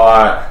get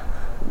caught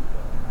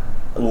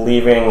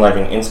leaving like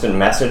an instant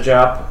message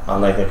up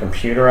on like the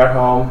computer at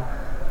home,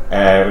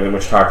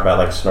 which talked about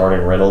like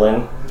snorting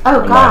Ritalin. Oh,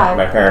 and God.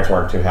 My parents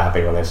weren't too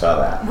happy when they saw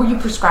that. Were you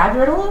prescribed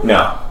Ritalin?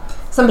 No.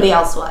 Somebody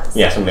else was?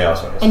 Yeah, somebody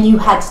else was. And you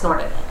had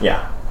snorted it?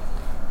 Yeah.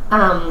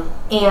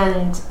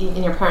 And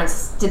your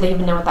parents, did they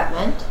even know what that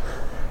meant?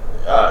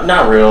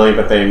 Not really,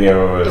 but they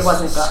knew it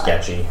wasn't good.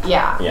 Sketchy.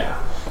 Yeah.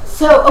 Yeah.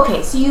 So,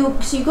 okay, so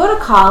you go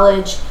to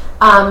college.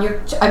 I'm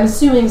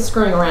assuming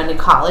screwing around in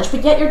college,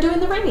 but yet you're doing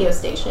the radio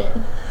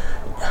station.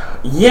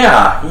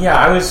 Yeah.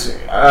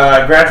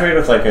 I graduated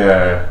with like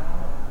a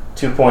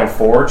 2.4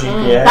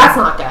 GPA. That's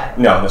not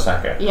good. No, that's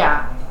not good.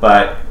 Yeah.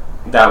 But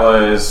that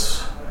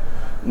was,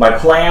 my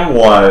plan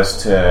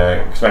was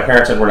to, because my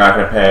parents said we're not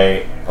going to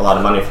pay a lot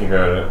of money if you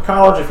go to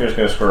college, if you're just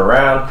going to screw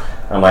around.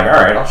 And I'm like,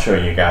 all right, I'll show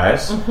you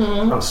guys.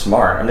 I'm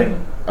smart. I'm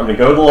going to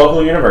go to the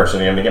local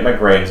university. I'm going to get my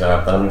grades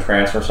up. Then I'm going to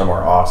transfer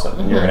somewhere awesome.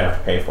 And you're going to have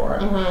to pay for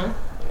it.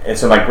 And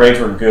so my grades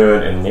were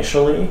good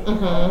initially.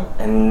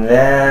 And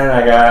then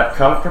I got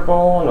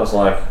comfortable and was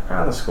like,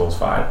 this school's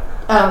fine.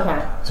 Oh,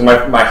 okay. So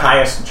my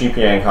highest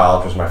GPA in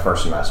college was my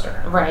first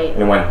semester. Right.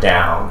 And it went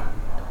down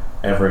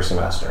every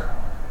semester.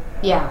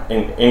 Yeah.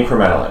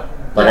 Incrementally.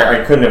 Like,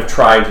 I couldn't have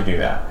tried to do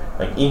that.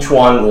 Like, each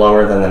one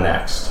lower than the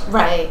next.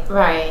 Right.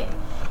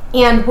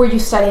 And were you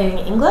studying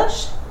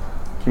English?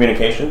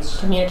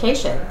 Communications.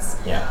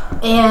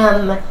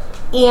 Yeah.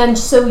 And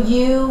so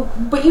you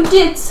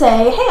did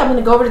say, hey, I'm going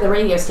to go over to the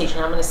radio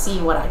station. I'm going to see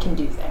what I can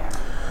do there.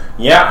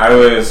 Yeah, I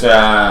was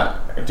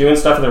doing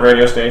stuff at the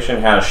radio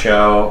station, had a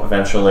show,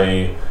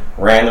 eventually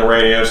ran the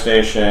radio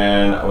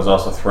station. I was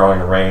also throwing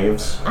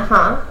raves.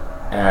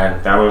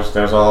 And that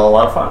was all a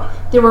lot of fun.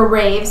 There were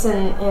raves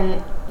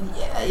in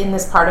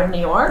this part of New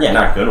York? Yeah,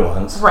 not good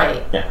ones.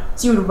 Right. Yeah.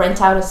 So you would rent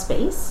out a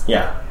space?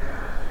 Yeah.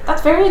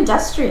 That's very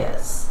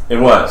industrious. It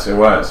was,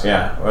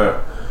 yeah.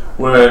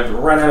 Would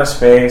run out of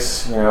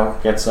space,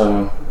 get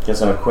some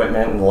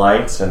equipment and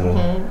lights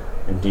and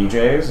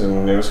DJs,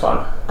 and it was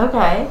fun.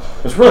 Okay.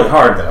 It was really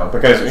hard though,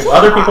 because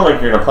other people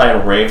like you're gonna play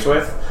on raves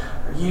with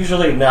are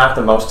usually not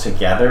the most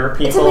together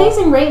people. It's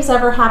amazing raves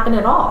ever happen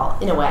at all,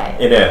 in a way.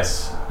 It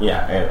is.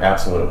 Yeah,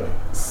 absolutely.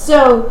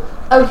 So,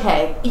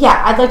 okay,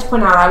 yeah, I'd like to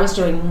point out I was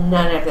doing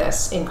none of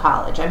this in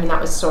college. I mean, that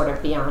was sort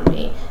of beyond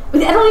me. I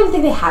don't even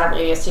think they had a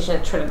radio station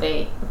at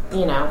Trinity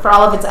for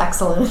all of its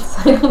excellence,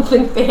 I don't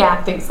think they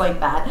had things like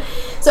that.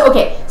 So,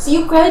 okay, so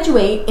you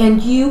graduate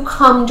and you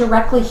come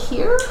directly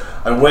here?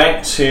 I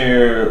went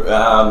to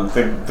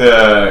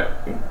the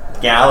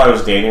gal I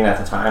was dating at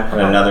the time had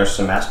another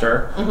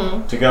semester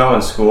to go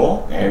in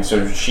school, and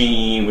so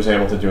she was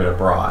able to do it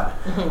abroad.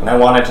 And I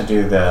wanted to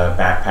do the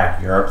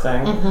backpack Europe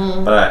thing,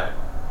 but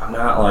I'm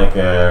not like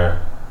I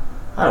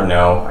don't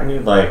know, I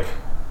need like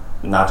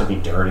not to be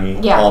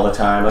dirty all the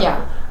time.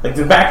 Like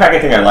the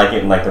backpacking thing, I like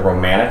it in like the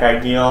romantic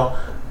ideal,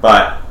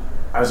 but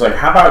I was like,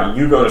 how about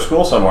you go to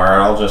school somewhere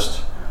and I'll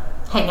just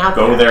hang out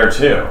go there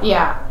too.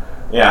 Yeah,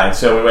 and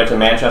so we went to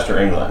Manchester,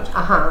 England,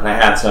 and I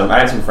had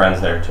some friends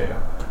there too.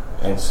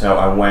 And so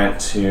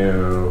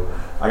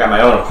I got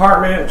my own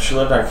apartment, she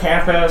lived on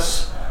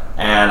campus,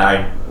 and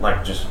I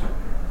like just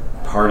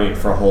partied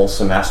for a whole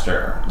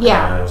semester.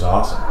 Yeah. And it was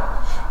awesome.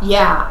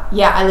 Yeah,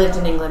 I lived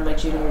in England my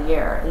junior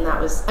year, and that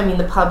was,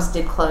 the pubs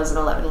did close at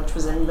 11, which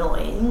was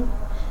annoying,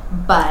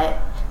 but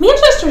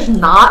Manchester's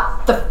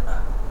not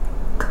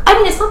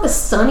it's not the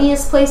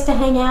sunniest place to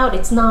hang out.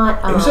 It's not...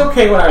 it was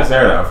okay when I was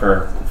there, though,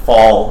 for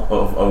fall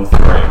of 03.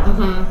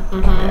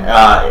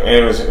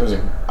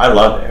 I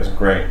loved it. It was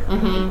great.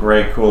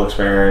 Great, cool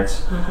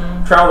experience.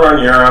 Traveled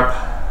around Europe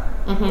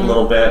a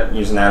little bit,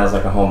 using that as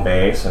like a home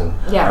base, and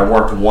I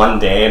worked one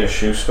day at a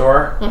shoe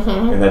store,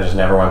 and then just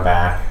never went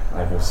back.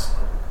 Like it was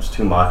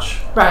too much.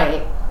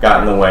 Right.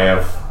 Got in the way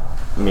of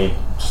me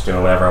just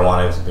doing whatever I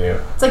wanted to do.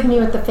 It's like me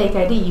with the fake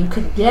ID. You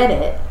could get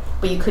it,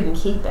 but you couldn't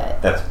keep it.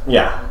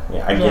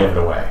 I gave it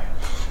away.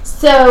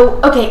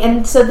 So, okay,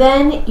 and so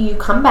then you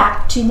come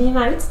back to the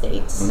United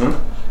States,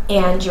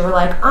 and you were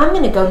like, I'm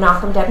going to go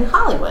knock them dead in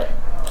Hollywood.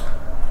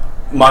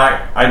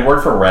 I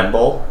worked for Red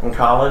Bull in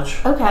college.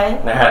 Okay.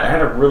 And I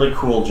had a really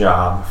cool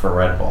job for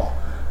Red Bull.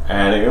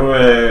 And it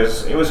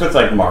was with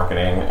like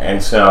marketing,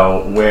 and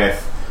so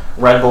with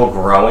Red Bull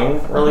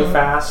growing really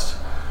fast,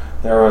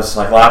 there was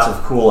like lots of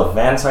cool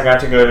events I got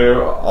to go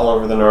to all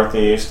over the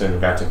Northeast, and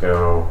got to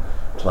go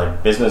to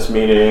like business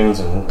meetings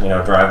and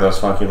drive those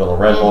funky little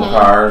Red Bull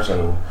cars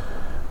and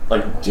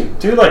like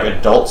do like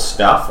adult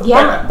stuff.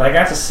 Yeah. But I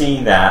got to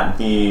see that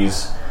the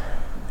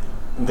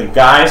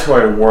guys who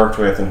I worked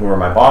with and who were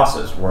my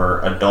bosses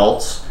were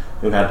adults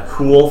who had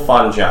cool,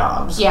 fun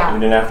jobs. Yeah. Who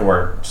didn't have to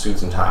wear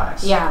suits and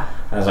ties. Yeah.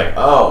 And I was like,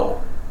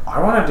 oh, I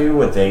want to do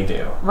what they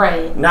do.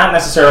 Right. Not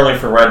necessarily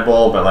for Red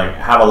Bull, but like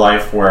have a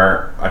life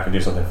where I could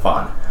do something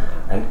fun.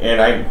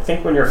 And I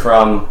think when you're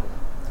from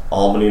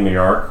Albany, New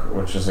York,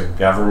 which is a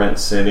government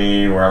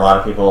city where a lot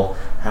of people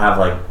have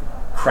like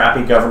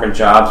crappy government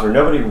jobs where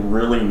nobody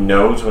really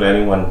knows what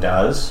anyone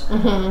does.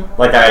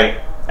 Like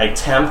I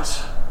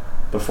temped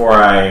before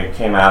I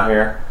came out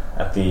here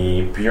at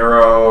the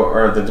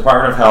the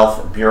Department of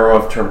Health Bureau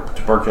of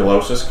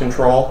Tuberculosis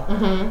Control.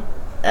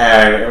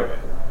 And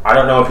I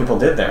don't know what people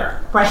did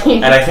there. Right.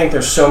 And I think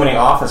there's so many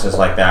offices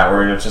like that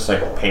where it's just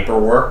like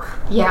paperwork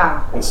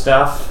and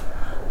stuff.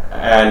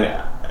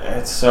 And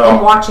it's so...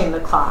 And watching the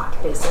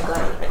clock, basically.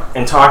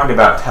 And talking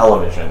about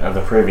television of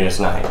the previous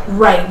night.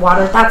 Right,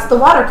 that's the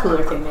water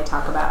cooler thing they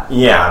talk about.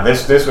 Yeah,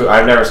 this was,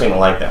 I've never seen it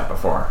like that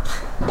before.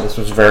 This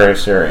was very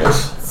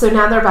serious. So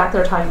now they're back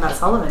there talking about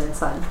Sullivan and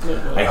Son, maybe.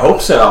 I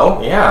hope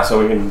so, yeah, so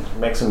we can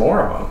make some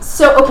more of them.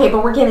 So, okay,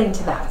 but we're getting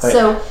to that.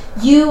 So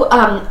you,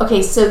 thought,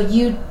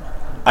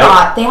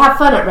 they have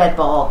fun at Red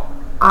Bull,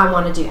 I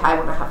want to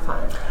have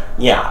fun.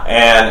 Yeah,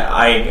 and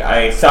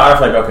I thought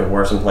of like, okay,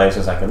 where are some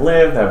places I could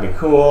live, that would be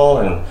cool,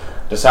 and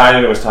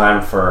decided it was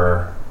time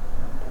for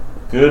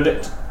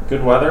good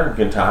weather,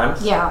 good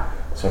times. Yeah.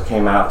 So I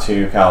came out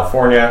to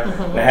California,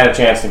 and I had a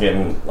chance to get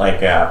in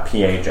like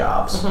PA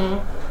jobs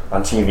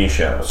on TV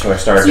shows. So I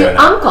started doing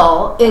that. Your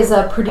uncle is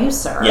a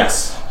producer.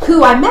 Yes.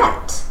 Who I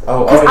met.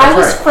 Because I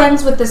was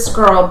friends with this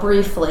girl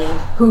briefly,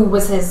 who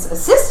was his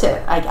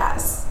assistant, I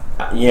guess.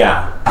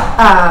 Yeah.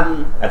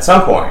 At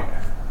some point.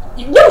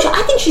 No,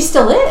 I think she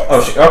still is.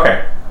 Oh,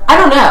 okay. I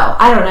don't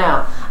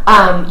know.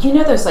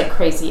 Those like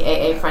crazy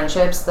AA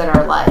friendships that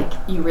are like,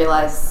 you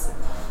realize,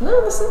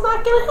 no, this is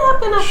not going to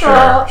happen after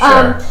all.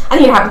 Sure. I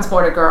think it happens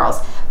more to girls.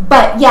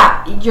 But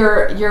yeah,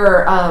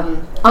 your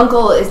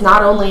uncle is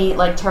not only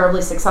like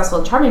terribly successful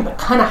and charming, but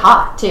kind of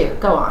hot too.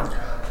 Go on.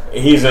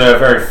 He's a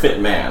very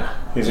fit man.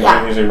 He's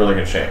in really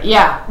good shape.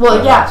 Yeah.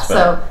 Well, yeah.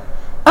 So,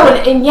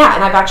 and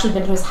I've actually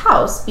been to his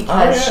house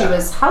because she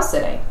was house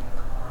sitting.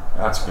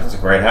 It's a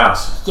great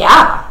house.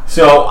 Yeah.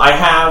 So I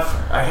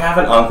have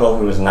an uncle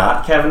who is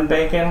not Kevin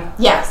Bacon.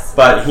 Yes.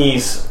 But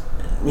he's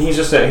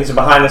just he's a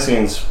behind the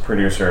scenes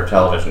producer of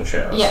television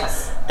shows.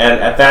 Yes. And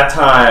at that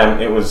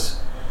time it was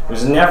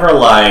never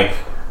like,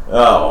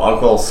 oh,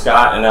 Uncle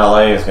Scott in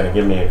LA is going to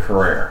give me a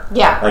career.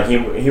 Yeah. Like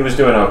he was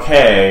doing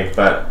okay,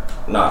 but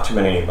not too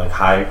many like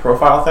high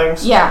profile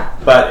things. Yeah.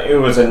 But it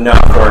was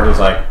enough where he's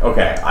like,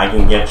 okay, I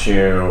can get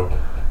you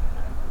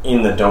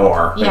in the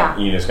door. But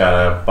you just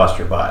gotta bust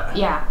your butt.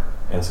 Yeah.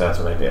 And so that's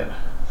what I did.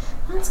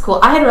 That's cool.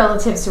 I had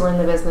relatives who were in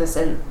the business,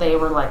 and they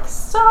were like,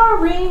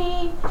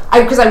 sorry.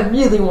 Because I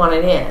really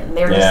wanted in.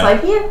 They were just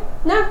like,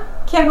 no,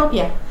 can't help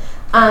you.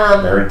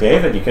 Larry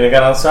David, you could have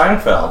got on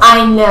Seinfeld.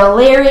 I know.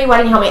 Larry, why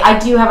don't you help me? I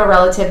do have a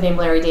relative named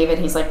Larry David.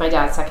 He's like my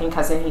dad's second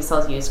cousin. He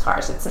sells used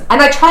cars.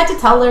 And I tried to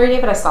tell Larry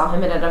David, I saw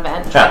him at an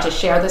event, and tried to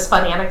share this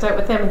fun anecdote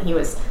with him,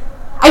 and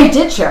I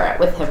did share it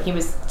with him. He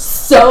was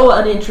so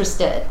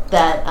uninterested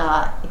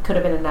that it could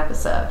have been an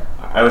episode.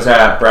 I was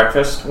at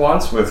breakfast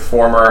once with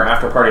former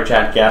After Party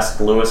Chat guest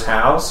Lewis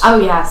Howes. Oh,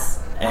 yes.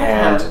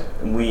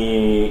 And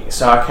we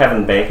saw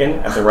Kevin Bacon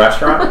at the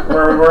restaurant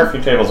where we were, a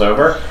few tables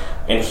over.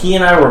 And he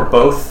and I were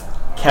both,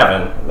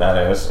 Kevin,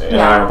 that is, and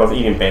I were both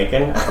eating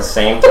bacon at the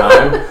same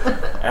time.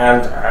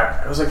 And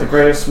it was like the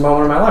greatest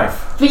moment of my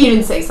life. But you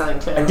didn't say something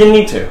to him. I didn't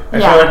need to. I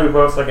feel like we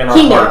both, like, in our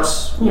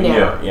hearts, we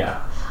knew it.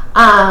 Yeah.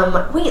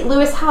 Wait,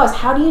 Lewis Howes.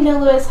 How do you know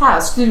Lewis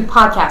Howes? Through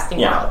podcasting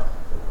world.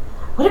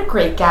 What a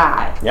great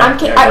guy. Yeah,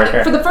 great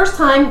guy. For the first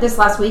time this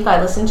last week,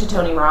 I listened to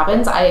Tony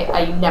Robbins.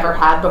 I never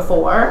had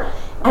before.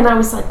 And I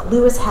was like,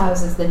 Lewis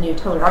Howes is the new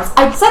Tony Robbins.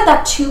 I said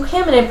that to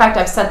him, and in fact,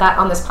 I've said that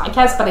on this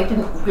podcast, but I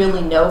didn't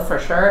really know for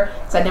sure,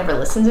 because I never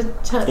listened to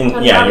Tony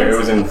Robbins. Yeah, it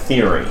was in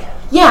theory.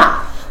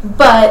 Yeah,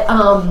 but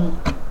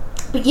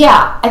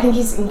yeah, I think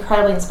he's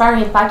incredibly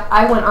inspiring. In fact,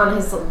 I went on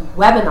his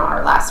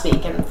webinar last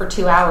week, and for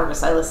 2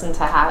 hours, I listened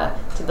to how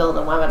to build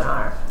a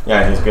webinar.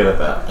 Yeah, he's good at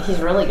that. He's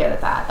really good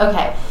at that.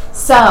 Okay,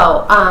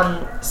 so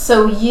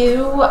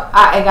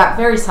I got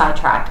very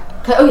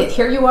sidetracked. Okay,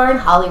 here you are in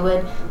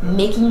Hollywood,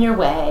 making your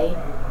way,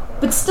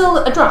 but still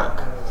a drunk.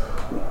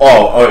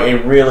 Oh,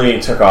 it really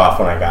took off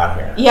when I got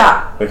here.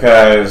 Yeah.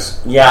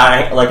 Because,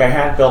 I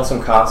had built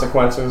some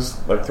consequences,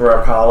 like,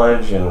 throughout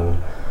college, and,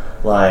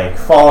 like,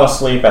 falling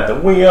asleep at the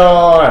wheel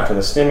after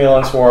the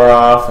stimulants wore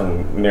off,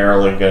 and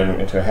narrowly getting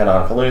into a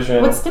head-on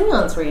collision. What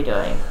stimulants were you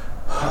doing?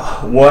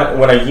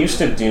 What I used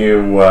to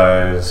do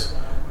was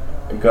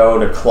go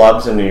to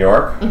clubs in New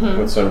York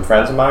with some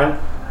friends of mine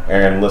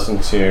and listen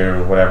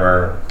to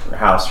whatever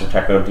house or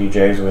techno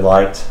DJs we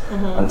liked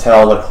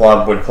until the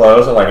club would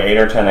close at like 8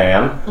 or 10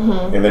 a.m.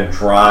 And then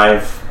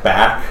drive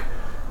back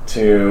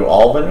to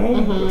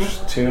Albany, which is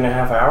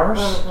 2.5 hours.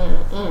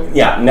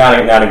 Yeah,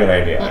 not a good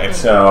idea. And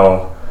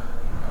so,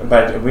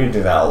 but we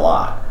do that a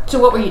lot. So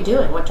what were you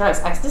doing? What drugs?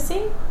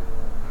 Ecstasy?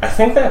 I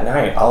think that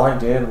night all I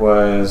did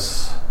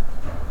was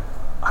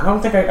I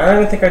don't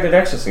even think I did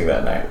ecstasy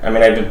that night. I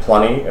mean, I did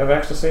plenty of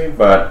ecstasy,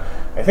 but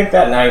I think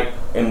that night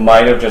it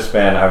might have just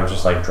been I was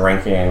just like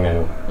drinking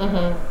and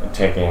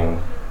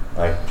taking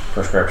like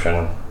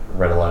prescription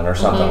Ritalin or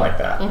something like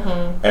that.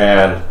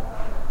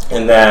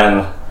 And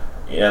then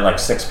like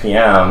 6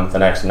 p.m. the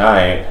next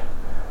night,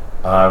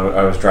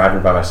 I was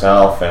driving by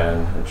myself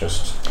and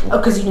just... Oh,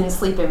 because you didn't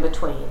sleep in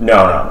between.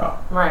 No.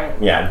 Right.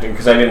 Yeah,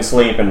 because I didn't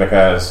sleep and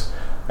because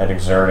I'd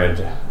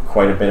exerted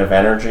quite a bit of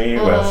energy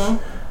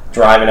with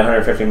driving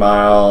 150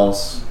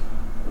 miles,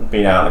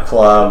 being out in the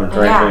club and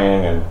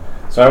drinking, and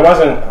so I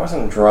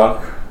wasn't drunk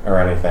or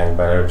anything,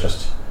 but it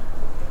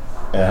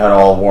had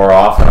all wore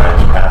off and I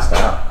just passed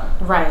out.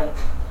 Right.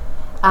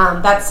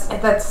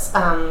 That's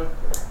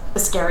a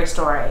scary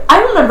story.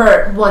 I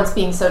remember once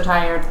being so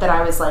tired that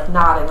I was like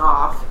nodding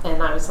off,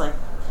 and I was like,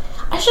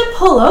 I should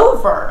pull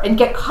over and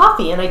get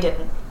coffee, and I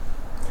didn't.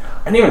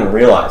 I didn't even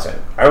realize it.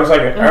 I was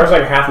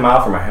like half a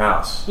mile from my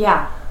house.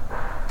 Yeah.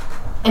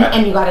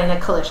 And you got in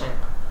a collision.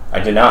 I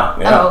did not.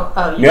 No.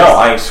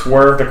 I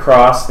swerved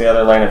across the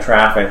other lane of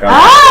traffic.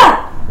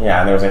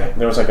 Yeah, and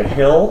there was like a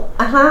hill,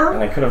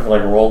 and I could have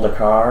like rolled the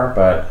car,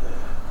 but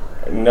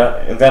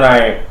then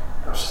I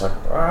was just like,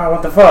 oh,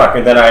 what the fuck?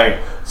 And then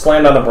I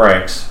slammed on the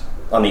brakes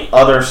on the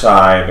other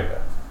side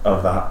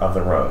of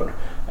the road,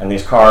 and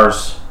these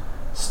cars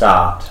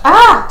stopped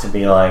to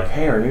be like,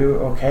 hey, are you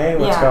okay?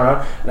 What's going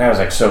on? And I was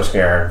like so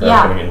scared that I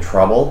was going to get in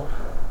trouble,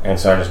 and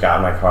so I just got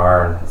in my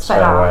car and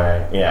sped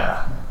away.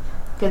 Yeah.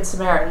 Good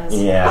Samaritans.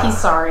 Yeah. He's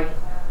sorry.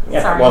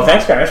 Yeah. Sorry. Well,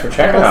 thanks guys for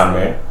checking on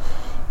me.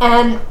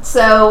 And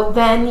so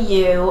then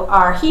you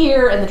are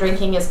here, and the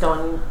drinking is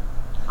going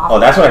off. Oh,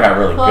 that's when I got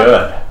really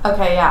good.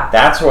 Okay, yeah.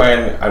 That's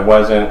when I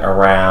wasn't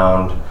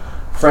around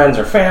friends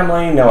or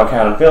family, no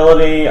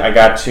accountability. I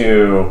got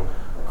to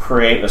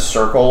create a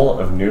circle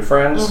of new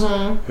friends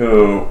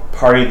who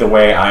partied the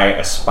way I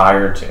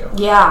aspired to.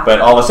 Yeah. But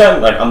all of a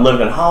sudden, like, I'm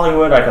living in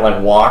Hollywood, I can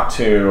like walk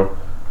to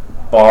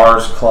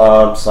bars,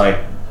 clubs, like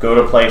go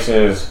to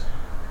places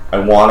I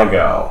want to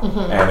go,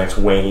 and it's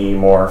way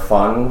more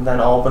fun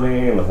than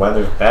Albany, and the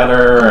weather's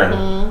better,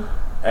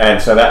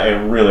 and so that it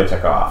really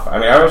took off. I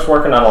mean, I was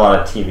working on a lot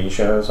of TV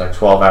shows, like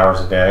 12 hours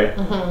a day,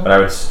 but I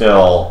would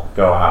still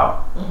go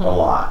out a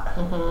lot.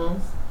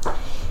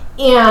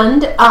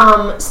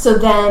 And so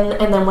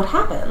then what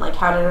happened? Like,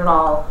 how did it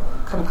all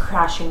come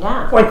crashing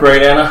down? Went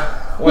great, Anna.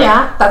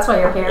 Yeah, that's why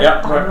you're here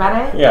talking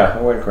about it? Yeah,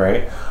 it went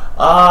great.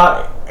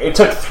 It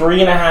took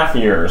 3.5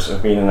 years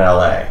of being in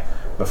LA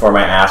before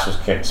my ass was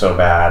kicked so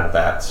bad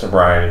that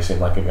sobriety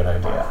seemed like a good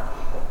idea.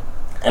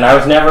 And I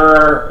was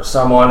never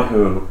someone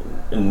who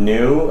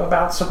knew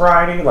about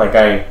sobriety. Like,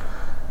 I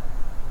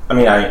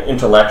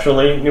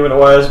intellectually knew what it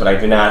was, but I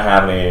did not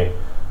have any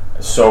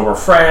sober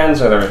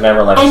friends, or there was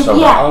never like a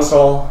sober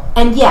uncle.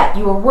 And yet,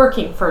 you were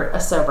working for a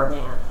sober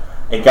man.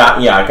 I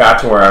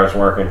got to where I was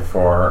working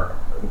for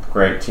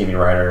great TV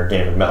writer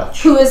David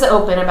Milch. Who is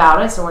open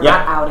about it, so we're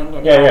not outing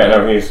anybody.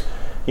 No,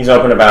 he's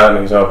open about it,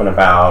 and he's open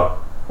about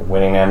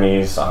winning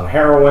Emmys on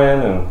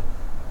heroin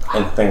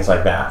and things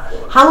like that.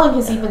 How long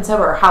has he been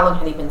sober, or how long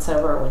had he been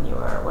sober when you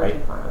were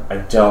working for him? I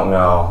don't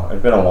know.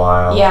 It's been a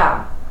while.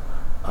 Yeah.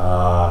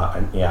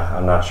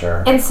 I'm not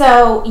sure. And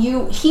so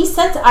he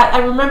said, I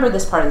remember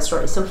this part of the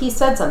story, so he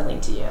said something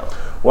to you.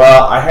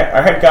 Well, I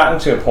had gotten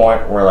to a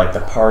point where, like,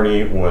 the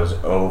party was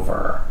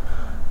over,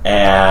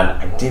 and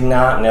I did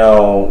not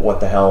know what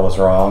the hell was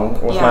wrong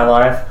with my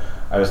life.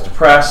 I was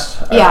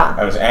depressed.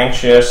 I was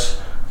anxious.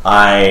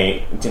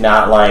 I did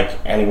not like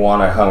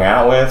anyone I hung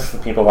out with. The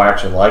people I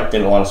actually liked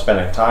didn't want to spend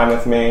any time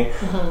with me.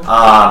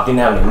 Mm-hmm. Didn't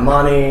have any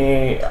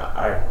money.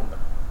 I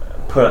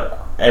put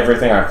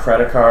everything on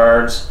credit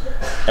cards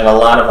and a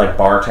lot of, like,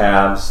 bar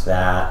tabs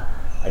that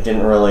I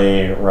didn't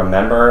really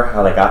remember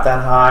how they got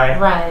that high.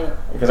 Right.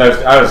 Because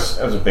I was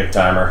a big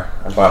timer.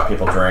 I bought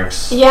people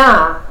drinks.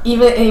 Yeah,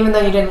 even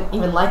though you didn't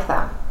even like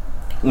them.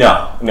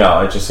 No,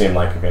 it just seemed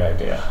like a good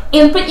idea.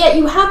 But yet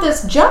you had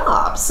this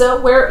job,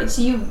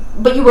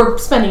 but you were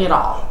spending it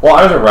all. Well,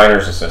 I was a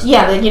writer's assistant.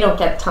 Yeah, then you don't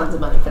get tons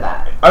of money for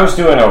that. I was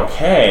doing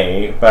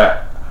okay,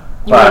 but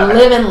you were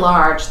living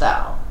large,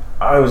 though.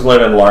 I was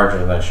living larger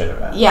than I should have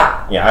been.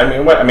 Yeah. Yeah, I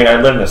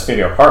lived in a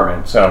studio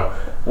apartment, so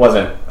it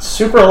wasn't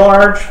super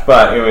large,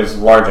 but it was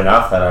large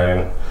enough that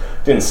I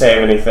didn't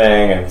save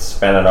anything and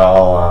spend it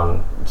all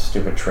on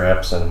stupid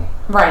trips and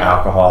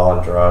alcohol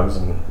and drugs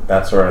and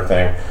that sort of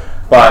thing.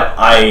 But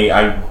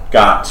I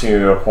got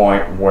to a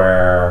point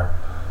where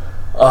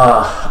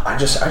I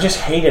just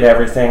hated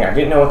everything. I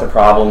didn't know what the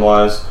problem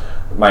was.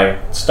 My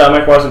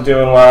stomach wasn't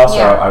doing well, so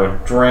I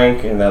would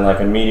drink and then, like,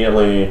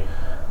 immediately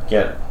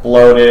get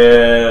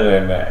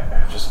bloated and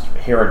just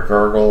hear it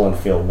gurgle and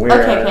feel weird.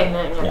 Okay,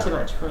 no, not too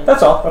much for me.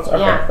 That's all. That's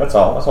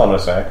all I'm gonna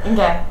say.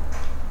 Okay.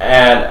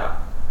 And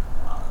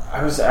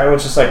I was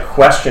just, like,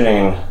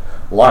 questioning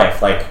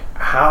life, like,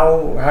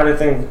 why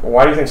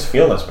do things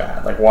feel this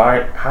bad? Like,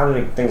 how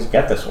did things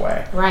get this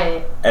way?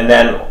 Right. And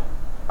then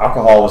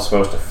alcohol was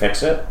supposed to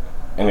fix it,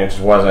 and it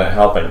just wasn't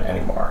helping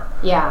anymore.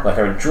 Yeah. Like,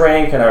 I would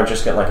drink and I would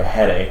just get, like, a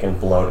headache and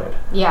bloated.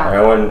 Yeah. Like,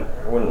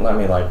 it wouldn't let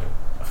me, like,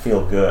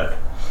 feel good.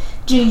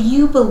 Do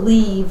you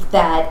believe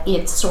that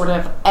it's sort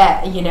of,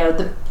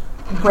 the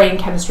brain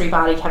chemistry,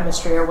 body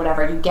chemistry, or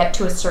whatever, you get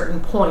to a certain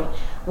point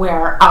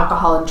where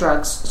alcohol and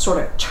drugs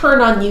sort of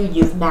turn on you,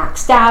 you've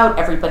maxed out,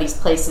 everybody's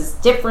place is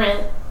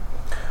different?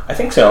 I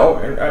think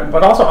so,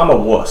 but also I'm a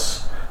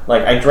wuss.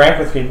 Like, I drank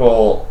with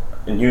people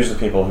and used with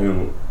people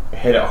who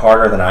hit it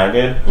harder than I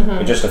did.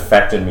 Mm-hmm. It just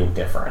affected me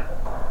different.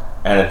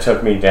 And it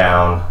took me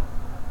down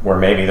where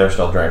maybe they're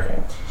still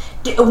drinking.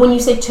 When you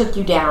say took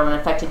you down and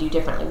affected you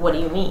differently, what do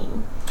you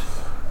mean?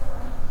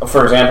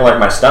 For example, like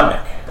my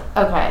stomach.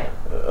 Okay.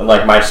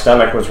 Like, my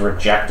stomach was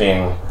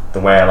rejecting the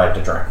way I like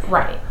to drink.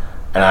 Right.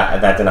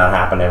 And that did not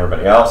happen to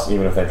everybody else,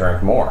 even if they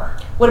drank more.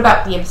 What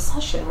about the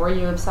obsession? Were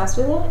you obsessed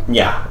with it?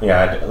 Yeah.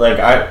 I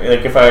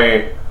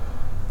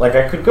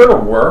could go to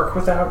work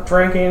without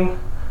drinking,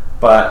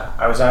 but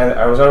I was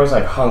always,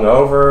 like,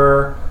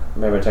 hungover.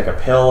 Maybe I'd take a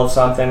pill of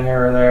something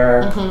here or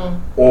there,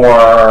 mm-hmm.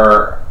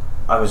 or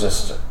I was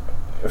just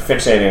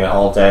fixating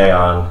all day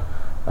on,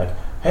 like,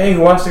 hey,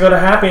 who wants to go to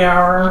happy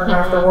hour mm-hmm.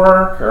 after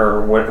work,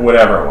 or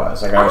whatever it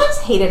was. Like, I always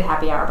hated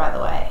happy hour, by the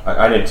way.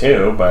 I did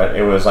too, but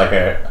it was like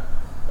it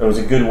was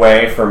a good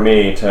way for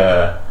me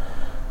to.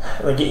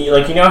 Like,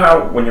 you know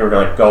how when you were,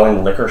 like,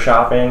 going liquor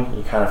shopping,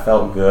 you kind of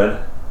felt good?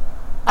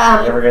 You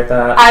ever get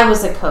that? I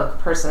was a Coke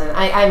person.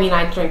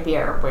 I drink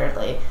beer,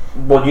 weirdly.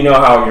 Well, you know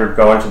how you're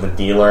going to the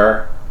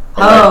dealer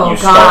and you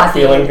start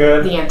feeling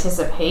good? The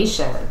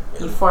anticipation.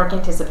 Euphoric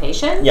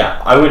anticipation? Yeah,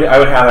 I would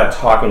have that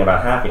talking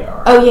about happy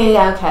hour. Oh,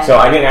 yeah, okay. So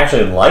I didn't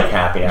actually like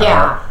happy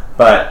hour,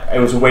 but it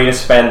was a way to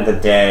spend the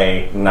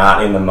day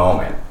not in the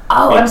moment.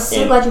 Oh, I'm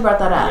so glad you brought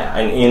that up. Yeah,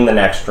 and in the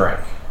next drink.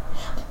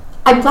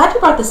 I'm glad you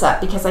brought this up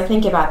because I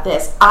think about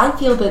this. I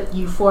feel that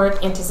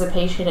euphoric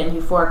anticipation and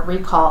euphoric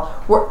recall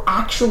were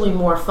actually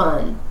more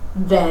fun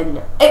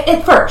than,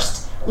 at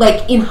first,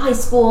 like in high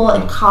school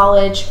and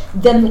college,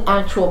 than the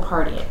actual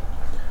partying.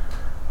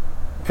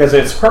 Because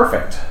it's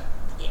perfect.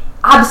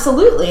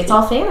 Absolutely. It's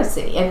all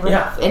fantasy and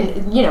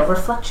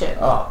reflection.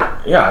 Oh,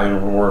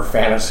 yeah, we're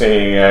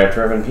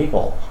fantasy-driven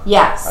people.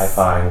 Yes. I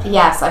find.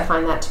 Yes, I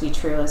find that to be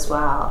true as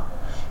well.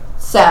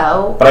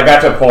 So. But I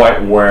got to a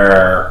point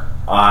where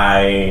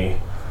I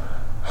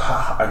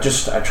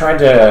tried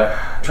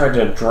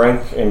to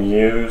drink and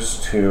use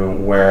to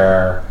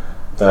where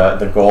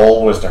the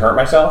goal was to hurt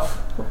myself.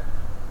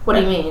 What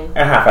do you mean?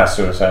 A half-assed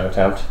suicide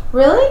attempt.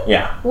 Really?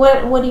 Yeah.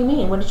 What do you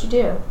mean? What did you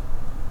do?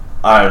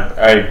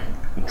 I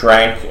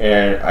drank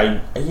and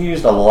I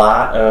used a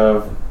lot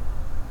of.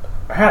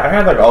 I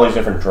had like all these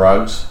different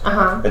drugs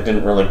that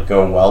didn't really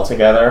go well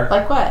together.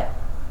 Like what?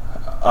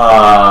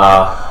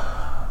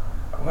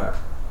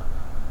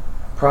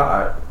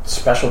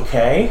 Special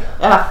K.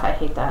 Ugh, I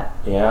hate that.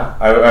 Yeah,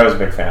 I was a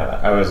big fan of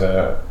that.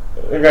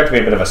 I got to be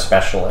a bit of a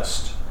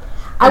specialist.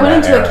 I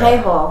went into a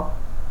K-hole.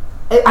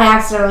 I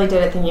accidentally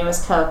did it thinking it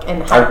was Coke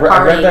and had I a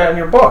party. read that in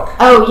your book.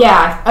 Oh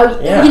yeah.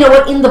 Yeah. You know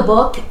what? In the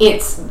book,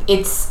 it's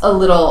a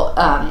little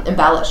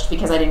embellished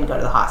because I didn't go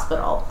to the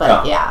hospital. But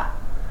Oh. yeah,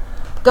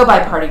 go buy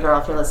Party Girl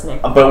if you're listening.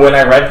 But when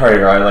I read Party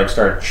Girl, I like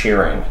started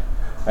cheering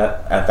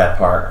at that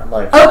part. I'm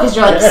like, Oh, because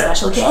you're like yeah,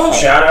 Special K.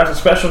 Shout out to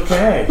Special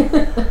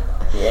K.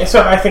 Yeah,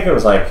 so I think it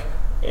was like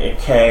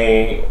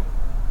K,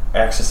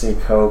 ecstasy,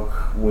 coke,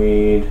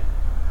 weed,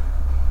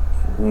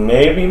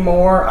 maybe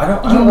more. I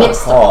don't You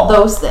mixed recall.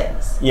 those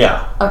things.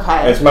 Yeah.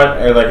 Okay. As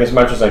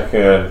much as I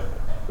could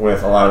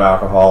with a lot of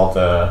alcohol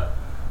to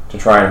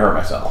try and hurt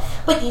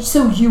myself. But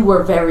so you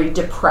were very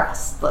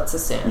depressed. Let's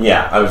assume.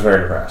 Yeah, I was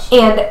very depressed.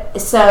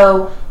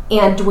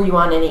 And were you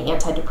on any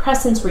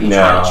antidepressants? Were you No.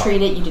 trying to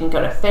treat it? You didn't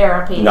go to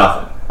therapy?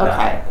 Nothing.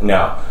 Okay.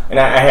 No. And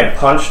I had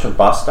punched a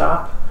bus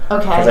stop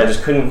Okay. because I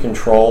just couldn't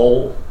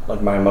control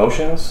like my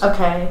emotions.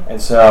 Okay.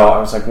 And so I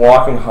was like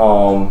walking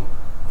home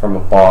from a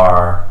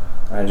bar.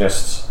 I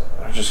just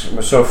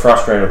was so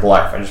frustrated with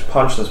life. I just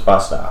punched this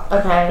bus stop.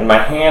 Okay. And my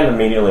hand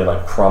immediately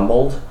like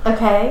crumbled.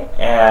 Okay.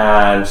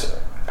 And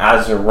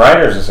as a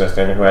writer's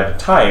assistant who had to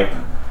type,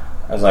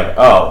 I was like,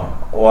 oh,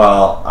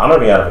 well, I'm going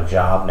to be out of a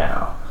job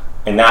now.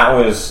 And that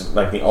was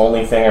like the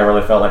only thing I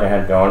really felt like I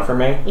had going for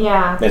me.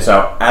 Yeah. And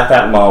so at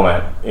that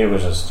moment, it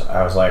was just,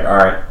 I was like, all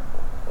right,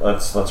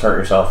 let's hurt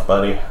yourself,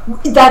 buddy.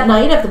 That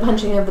night of the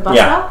punching of the bus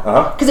Yeah. stop?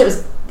 Uh-huh.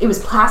 Because it was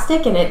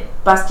plastic and it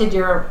busted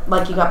your,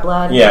 like you got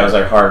blood? Yeah, it was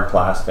like hard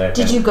plastic.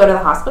 Did you go to the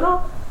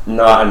hospital?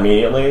 Not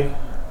immediately,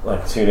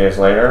 like 2 days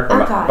later.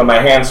 But, Okay. but my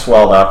hand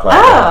swelled up like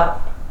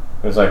Oh.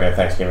 it was like a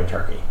Thanksgiving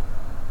turkey.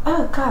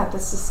 Oh, God,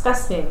 that's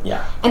disgusting.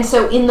 Yeah. And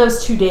so in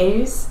those 2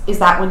 days, is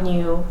that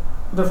when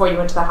before you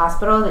went to the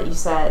hospital, that you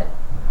said,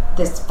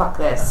 fuck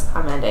this,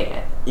 I'm ending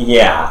it?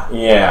 Yeah.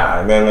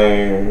 And then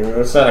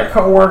they sent a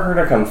coworker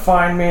to come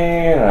find me.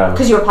 And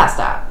Because you were passed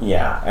out.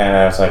 yeah, and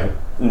I was like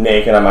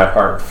naked on my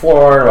apartment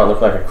floor. What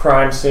looked like a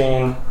crime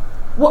scene.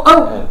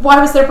 Well, why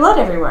was there blood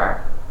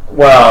everywhere?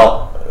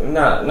 Well,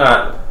 not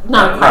Not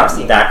a crime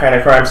scene. that kind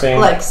of crime scene.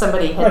 Like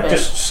somebody had like been...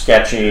 just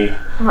sketchy.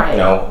 Right. You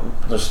know,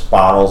 just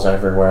bottles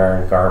everywhere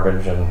and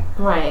garbage and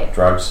Right.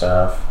 drug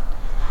stuff.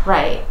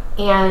 Right.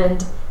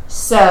 And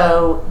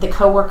so the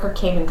coworker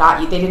came and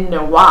got you. They didn't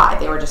know why.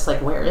 They were just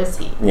like, where is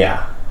he?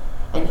 Yeah.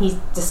 And he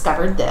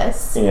discovered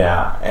this.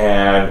 Yeah,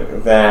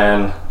 and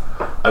then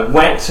I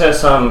went to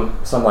some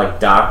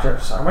like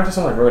doctors. I went to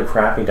some like really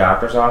crappy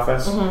doctor's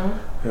office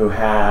who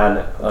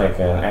had like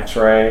an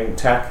X-ray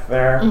tech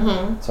there.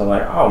 So I'm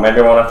like, oh, maybe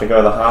I won't have to go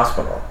to the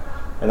hospital.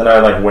 And then I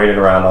like waited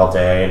around all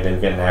day and didn't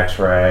get an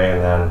X-ray.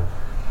 And then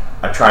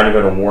I tried to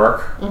go to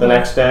work the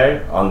next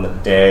day on the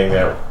day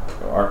that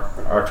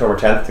October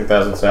 10th,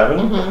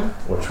 2007,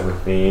 which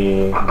would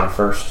be my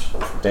first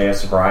day of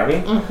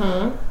sobriety.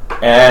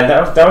 And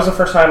that was the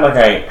first time like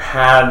I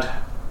had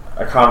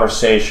a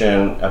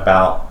conversation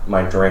about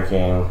my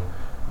drinking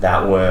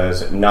that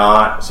was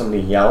not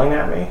somebody yelling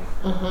at me.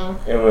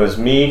 It was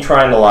me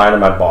trying to lie to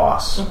my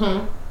boss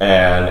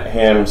and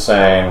him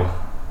saying,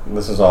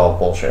 this is all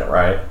bullshit,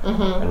 right?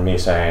 And me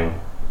saying,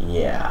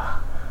 yeah.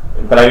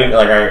 But I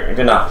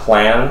did not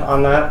plan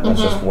on that.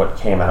 That's just what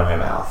came out of my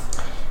mouth.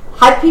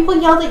 Had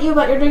people yelled at you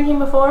about your drinking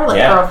before?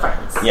 Like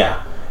girlfriends?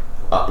 Yeah.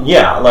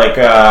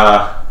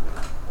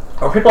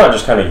 Or people have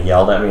just kind of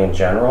yelled at me in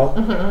general.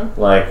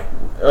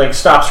 Like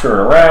stop screwing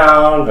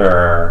around,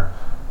 or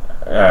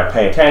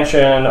pay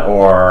attention,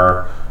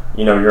 or,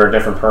 you know, you're a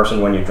different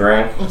person when you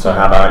drink, so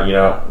how about you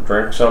don't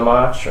drink so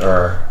much,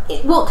 or...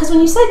 Well, because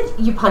when you said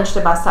you punched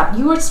a bus stop,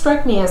 you would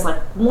strike me as like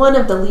one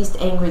of the least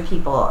angry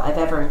people I've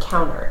ever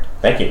encountered.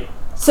 Thank you.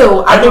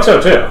 So I think so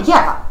too.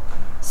 Yeah.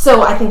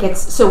 So I think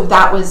that's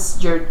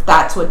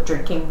what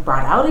drinking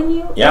brought out in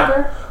you? Yeah.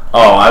 Ever?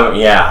 Oh, I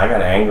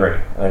got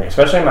angry. Like,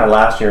 especially in my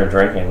last year of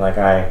drinking. Like,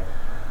 I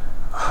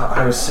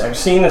was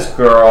seeing this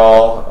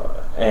girl,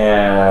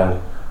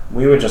 and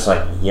we would just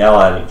like yell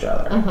at each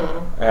other.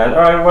 And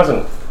there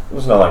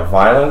was no like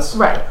violence.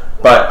 Right.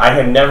 But I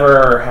had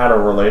never had a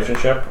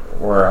relationship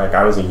where like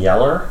I was a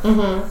yeller,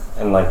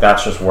 and like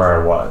that's just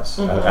where I was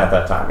at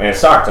that time. And it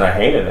sucked, and I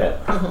hated it.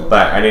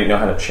 But I didn't know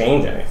how to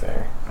change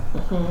anything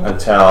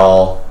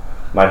until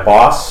my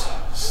boss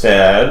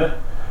said,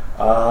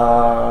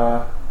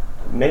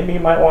 maybe you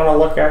might want to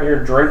look at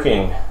your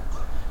drinking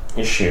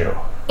issue.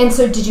 And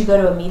so did you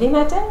go to a meeting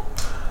that day?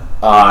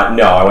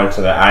 No, I went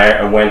to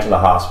the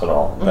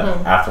hospital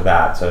after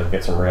that to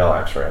get some real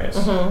X-rays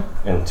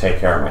and take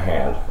care of my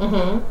hand.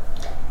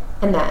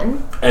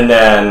 And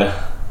then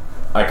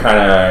I kind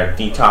of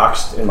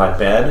detoxed in my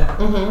bed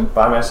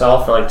by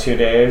myself for like 2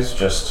 days,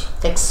 just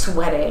like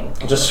sweating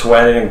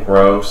and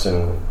gross,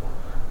 and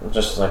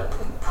just like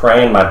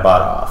praying my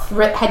butt off.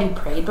 Had you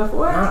prayed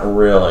before? Not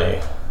really.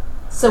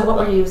 So what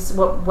were you?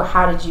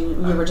 How did you?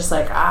 You were just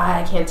like,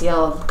 I can't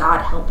deal.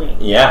 God help me.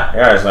 Yeah.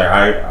 I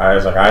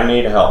was like, I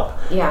need help.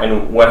 Yeah.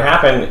 And what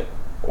happened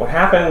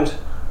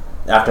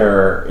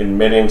after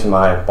admitting to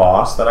my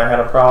boss that I had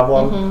a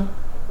problem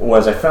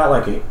was I felt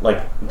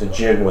like the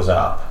jig was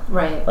up.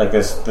 Right. Like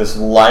this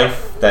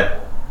life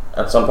that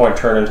at some point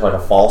turned into like a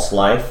false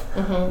life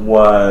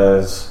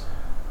was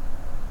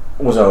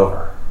was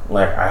over.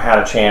 Like, I had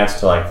a chance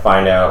to, like,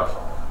 find out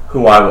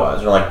who I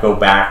was, or, like, go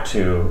back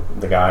to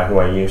the guy who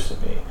I used to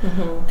be.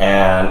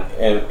 And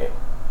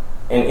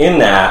in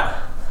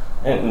that,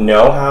 I didn't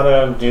know how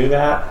to do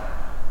that,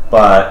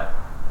 but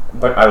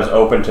I was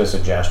open to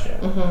suggestion.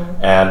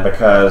 And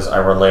because I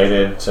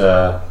related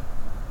to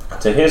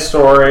his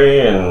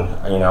story, and,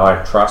 you know,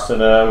 I trusted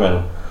him,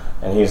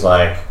 and he's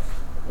like,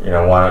 you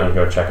know, why don't you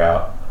go check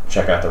out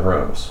the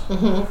rooms?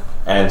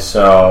 And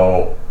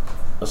so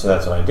that's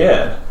what I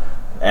did.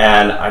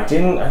 And I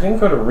didn't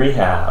go to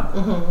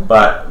rehab,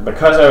 but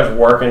because I was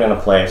working in a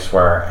place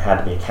where I had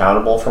to be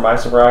accountable for my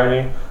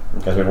sobriety,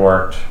 because we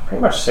worked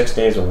pretty much 6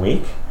 days a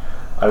week,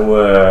 I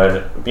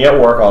would be at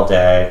work all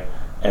day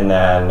and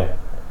then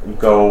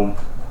go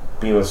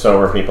be with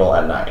sober people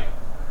at night.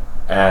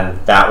 And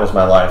that was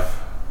my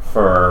life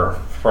for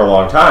a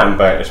long time,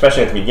 but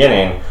especially at the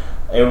beginning,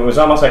 it was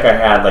almost like I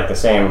had like the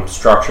same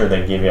structure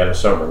they give you at a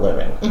sober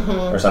living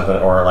or something,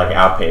 or like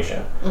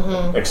outpatient,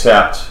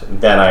 except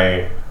then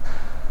I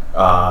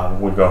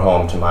would go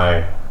home to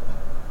my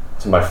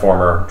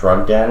former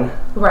drug den,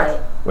 Right.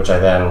 which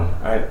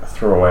I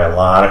threw away a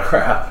lot of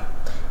crap.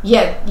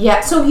 Yeah.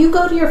 So you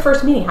go to your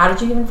first meeting. How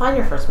did you even find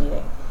your first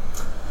meeting?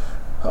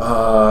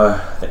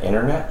 The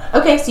internet.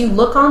 Okay, so you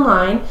look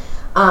online.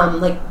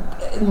 Like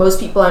most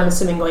people, I'm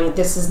assuming, going,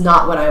 this is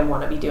not what I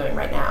want to be doing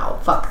right now.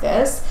 Fuck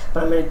this,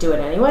 but I'm going to do it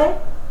anyway.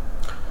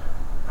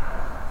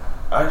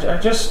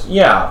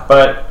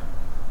 But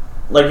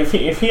like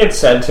if he had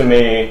said to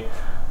me,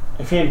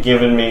 if he had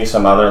given me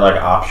some other like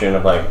option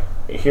of like,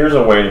 here's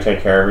a way to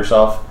take care of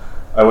yourself,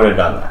 I would have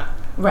done that.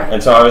 Right.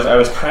 And so I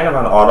was kind of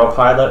on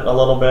autopilot a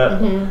little bit,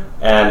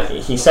 and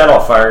he said,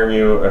 I'll fire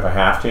you if I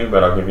have to,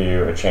 but I'll give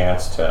you a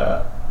chance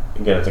to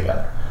get it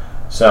together.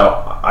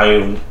 So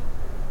I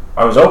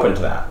was open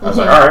to that. I was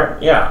like, all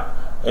right, yeah.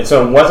 And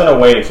so it wasn't a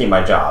way to keep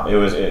my job.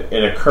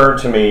 It occurred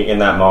to me in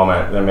that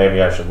moment that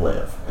maybe I should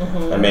live,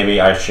 and maybe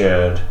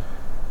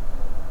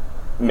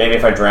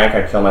if I drank,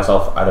 I'd kill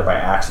myself either by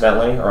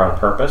accidentally or on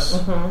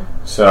purpose.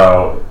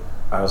 So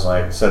I was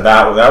like,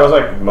 that was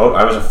like,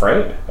 I was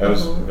afraid. It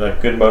was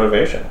like good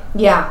motivation.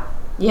 Yeah.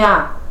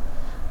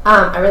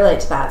 I relate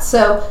to that.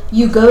 So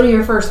you go to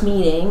your first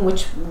meeting,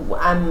 which we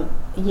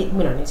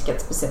don't need to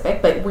get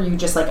specific, but were you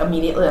just like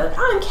immediately like,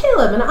 I'm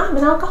Caleb and I'm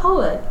an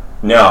alcoholic?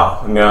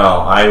 No,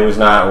 I was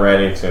not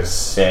ready to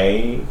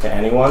say to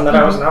anyone that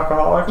I was an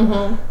alcoholic,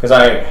 because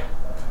I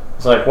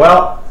was like,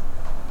 well,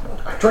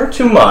 I drink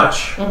too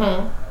much.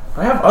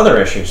 I have other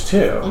issues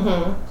too.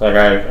 Like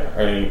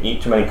I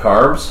eat too many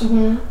carbs.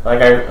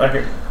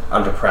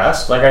 I'm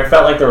depressed. Like I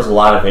felt like there was a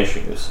lot of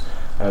issues.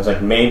 I was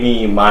like,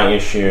 maybe my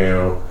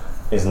issue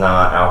is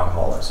not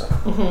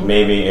alcoholism.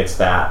 Maybe it's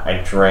that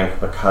I drink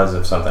because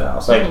of something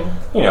else. Like,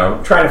 you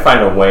know, trying to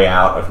find a way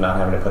out of not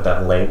having to put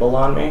that label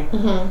on me.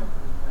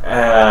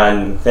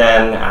 And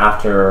then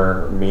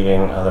after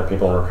meeting other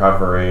people in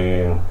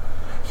recovery and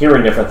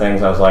hearing different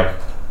things, I was like,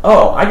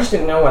 oh, I just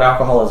didn't know what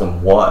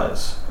alcoholism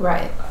was.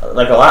 Right.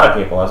 Like a lot of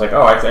people, I was like,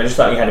 oh, I just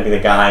thought you had to be the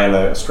guy in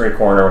the street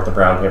corner with the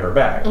brown paper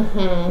bag.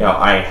 You know,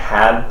 I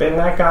had been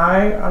that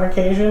guy on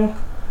occasion.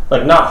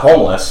 Like, not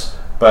homeless,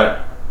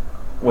 but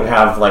would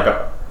have like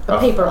a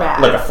paper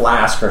bag, like a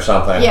flask or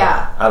something.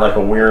 Yeah. At like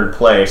a weird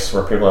place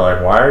where people are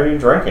like, why are you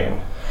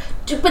drinking?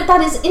 But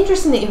that is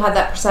interesting that you had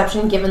that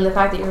perception, given the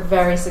fact that your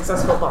very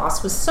successful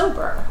boss was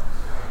sober.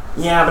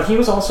 Yeah, but he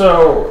was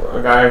also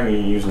a guy who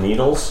used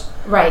needles.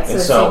 Right, so it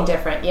seemed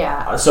different,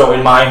 yeah. So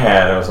in my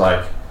head, it was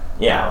like,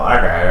 yeah, well,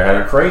 that guy had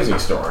a crazy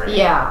story.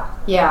 Yeah.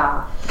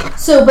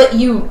 So, but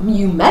you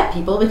met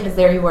people because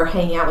there you were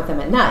hanging out with them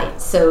at night.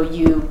 So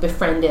you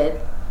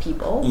befriended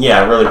people.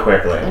 Yeah, really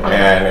quickly,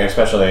 and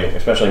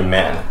especially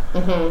men.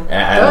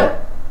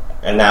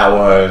 And that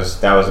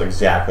was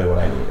exactly what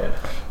I needed.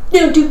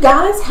 You know, do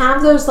guys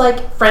have those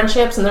like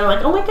friendships and they're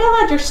like, oh my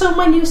god, you're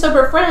my new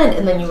sober friend,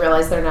 and then you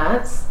realize they're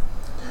nuts?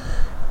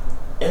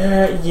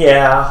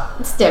 Yeah.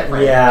 It's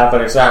different. Yeah,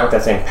 but it's not with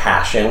that same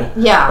passion.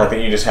 Yeah. Like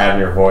that you just have in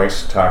your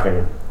voice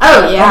talking.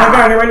 Oh, yeah. Oh my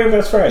god, you're my new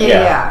best friend.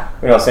 Yeah.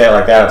 We don't say it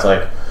like that. It's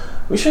like,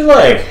 we should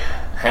like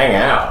hang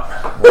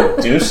out. We'll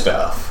do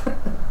stuff.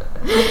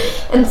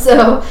 And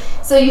so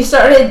you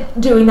started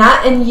doing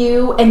that, and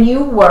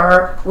you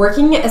were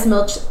working as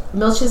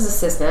Milch's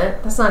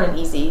assistant. That's not an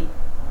easy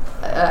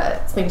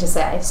thing to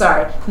say.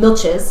 Sorry.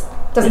 Milch's.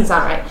 Doesn't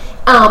sound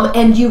right.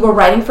 And you were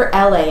writing for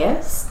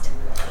LAist.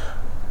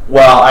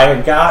 Well, I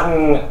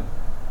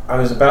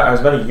was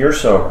about a year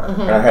sober,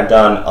 and I had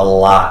done a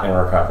lot in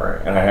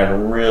recovery, and I had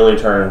really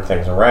turned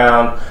things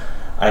around.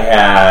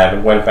 I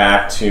went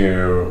back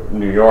to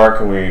New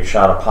York, and we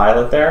shot a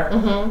pilot there.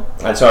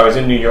 And so I was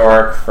in New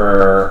York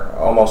for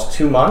almost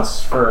 2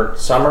 months for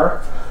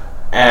summer,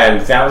 and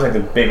that was like the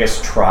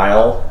biggest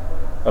trial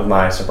of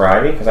my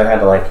sobriety, because I had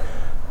to like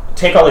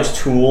take all these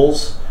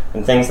tools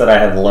and things that I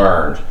had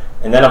learned,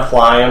 and then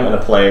apply them in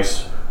a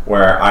place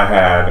where I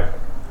had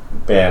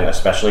been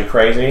especially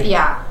crazy.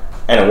 Yeah.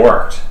 And it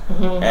worked.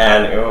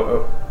 And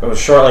it was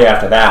shortly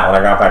after that, when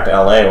I got back to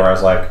LA, where I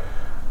was like,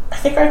 I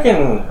think I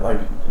can like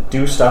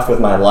do stuff with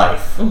my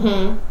life,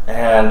 and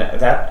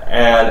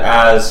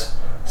as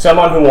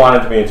someone who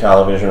wanted to be a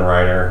television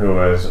writer, who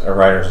was a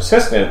writer's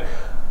assistant,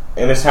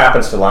 and this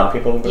happens to a lot of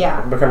people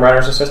who become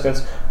writer's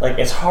assistants. Like,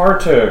 it's hard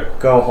to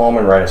go home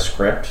and write a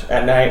script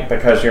at night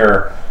because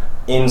you're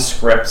in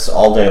scripts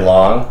all day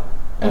long,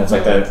 and it's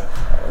like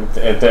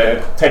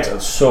it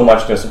takes so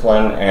much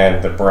discipline,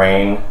 and the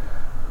brain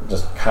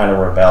just kind of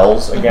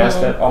rebels against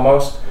it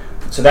almost.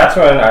 So that's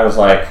when I was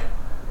like,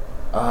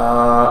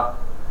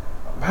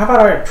 how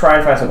about I try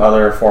and find some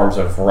other forms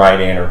of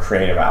writing or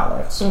creative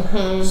outlets?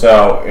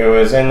 So it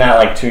was in that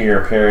like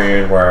 2-year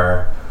period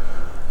where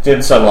I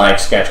did some like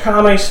sketch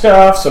comedy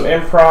stuff, some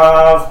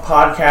improv,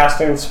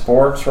 podcasting,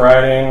 sports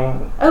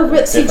writing. Oh,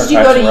 really? So did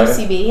you go to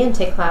UCB and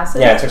take classes?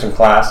 Yeah, I took some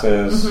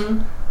classes,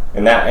 and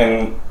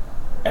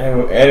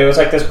it was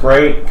like this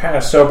great kind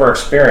of sober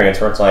experience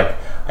where it's like,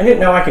 I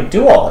didn't know I could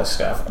do all this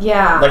stuff.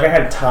 Yeah. Like, I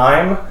had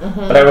time,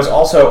 but I was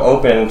also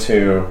open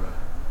to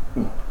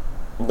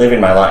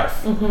living my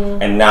life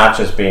and not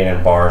just being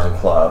in bars and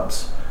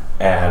clubs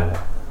and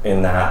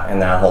in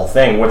that whole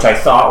thing, which I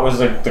thought was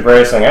the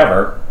greatest thing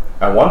ever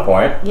at one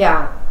point.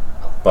 Yeah.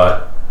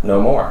 But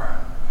no more.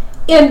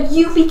 And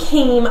you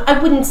became, I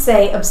wouldn't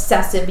say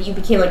obsessive, but you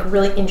became like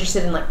really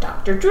interested in like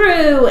Dr.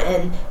 Drew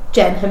and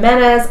Jen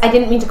Jimenez. I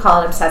didn't mean to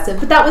call it obsessive,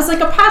 but that was like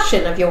a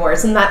passion of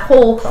yours, and that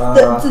whole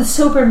the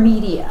sober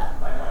media.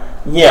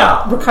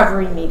 Yeah.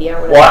 Recovery media.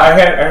 Whatever. Well, I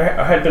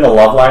had been a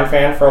Loveline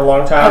fan for a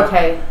long time.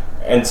 Okay.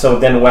 And so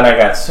then when I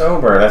got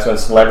sober, that's when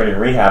Celebrity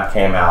Rehab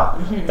came out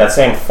that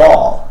same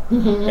fall.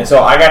 And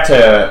so I got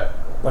to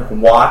like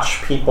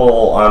watch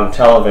people on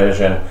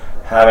television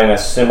having a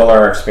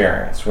similar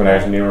experience when I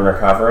was new in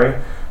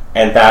recovery,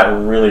 and that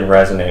really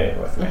resonated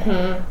with me.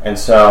 And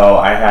so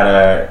I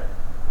had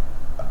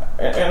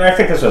and I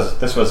think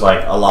this was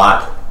like a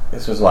lot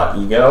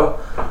ego,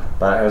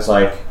 but I was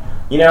like,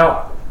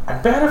 I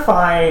bet if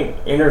I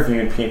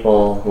interviewed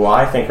people who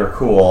I think are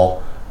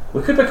cool,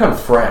 we could become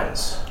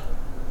friends.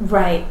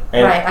 Right.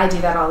 I do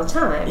that all the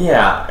time.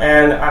 Yeah,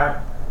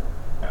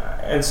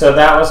 and so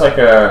that was like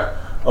a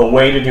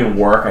way to do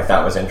work I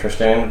thought was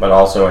interesting, but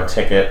also a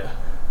ticket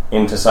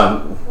into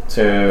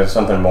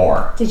something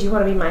more. Did you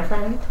want to be my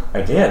friend?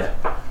 I did.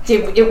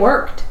 It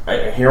worked.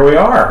 Here we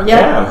are.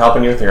 Yeah, I'm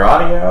helping you with your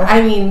audio.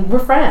 I mean, we're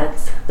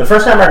friends. The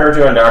first time I heard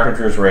you on Dr.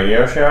 Drew's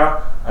radio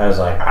show, I was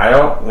like, I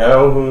don't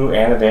know who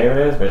Anna David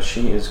is, but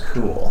she is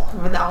cool.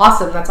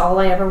 Awesome. That's all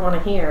I ever want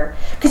to hear.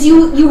 Because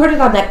you heard it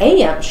on that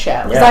AM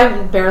show. Because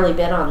I've barely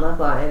been on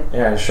Loveline.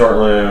 Yeah, a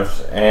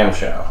short-lived AM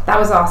show. That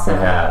was awesome.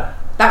 Yeah.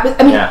 That was.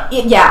 I mean,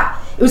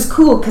 it was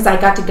cool because I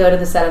got to go to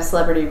the set of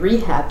Celebrity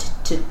Rehab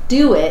to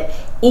do it.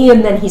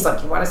 And then he's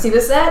like, you want to see the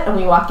set? And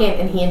we walk in,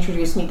 and he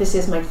introduced me. This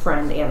is my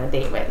friend, Anna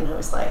David. And I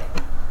was like,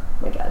 oh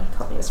my God, he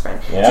called me his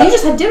friend. Yeah. So you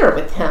just had dinner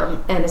with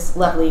him and his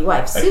lovely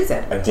wife,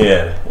 Susan. I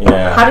did,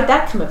 yeah. How did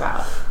that come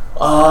about?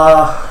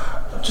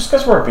 Just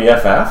because we're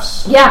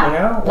BFFs.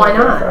 Yeah, why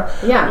not?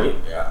 Yeah.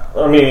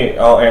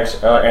 I'll answer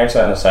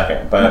that in a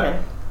second. But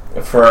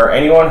for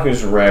anyone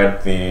who's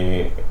read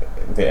the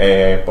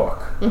AA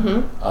book,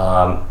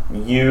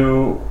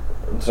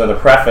 so the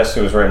preface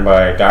was written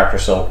by Dr.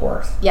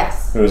 Silkworth.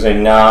 Yes. Who was a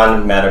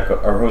non-medical,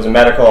 or who was a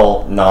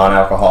medical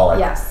non-alcoholic.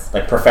 Yes.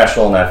 Like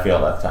professional in that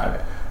field at the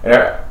time. And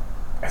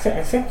I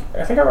think I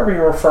remember you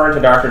were referring to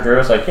Dr. Drew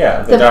as like,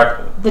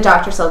 the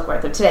Dr.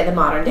 Silkworth of today, the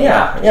modern day.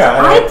 Yeah.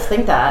 I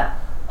think that.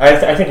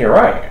 I think you're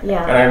right.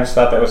 Yeah. And I always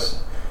thought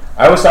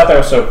that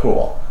was so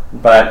cool.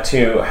 But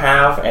to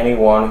have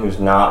anyone who's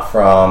not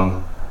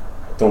from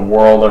the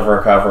world of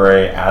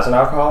recovery as an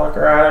alcoholic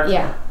or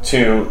addict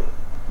to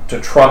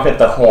trumpet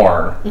the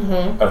horn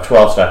of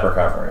 12-step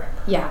recovery.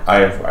 Yeah.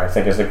 I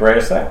think is the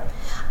greatest thing.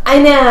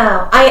 I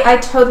know. I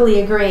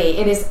totally agree.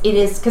 It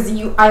is because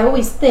I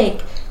always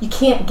think you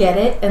can't get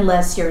it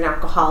unless you're an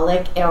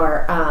alcoholic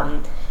or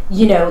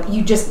you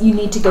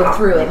need to go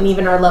through it. And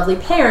even our lovely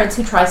parents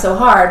who try so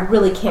hard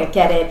really can't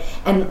get it,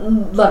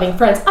 and loving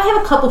friends. I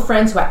have a couple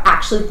friends who I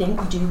actually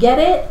think do get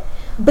it,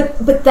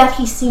 but that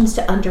he seems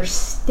to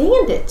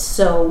understand it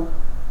so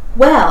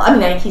well. I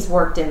mean, he's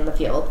worked in the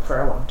field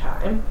for a long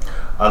time.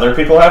 Other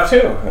people have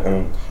too.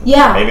 And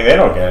maybe they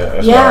don't get it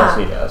as well as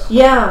he does.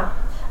 Yeah.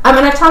 I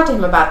mean, I've talked to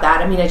him about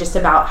that. I mean, just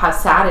about how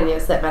sad it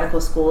is that medical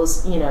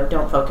schools,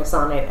 don't focus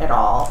on it at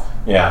all.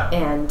 Yeah.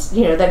 And,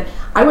 that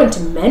I went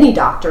to many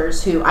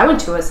doctors I went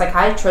to a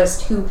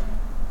psychiatrist who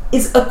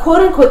is a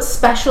quote-unquote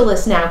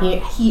specialist now.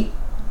 He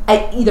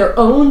either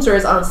owns or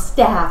is on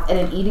staff at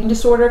an eating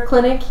disorder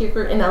clinic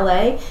here in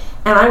LA.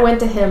 And I went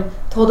to him,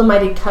 told him I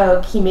did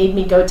coke. He made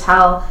me go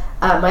tell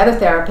my other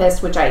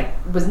therapist, which I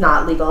was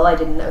not legal. I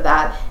didn't know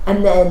that.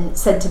 And then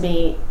said to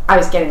me, I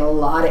was getting a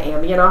lot of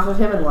Ambien off of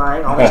him and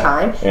lying all the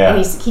time.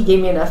 And he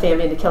gave me enough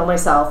Ambien to kill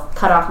myself,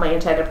 cut off my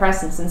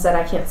antidepressants, and said,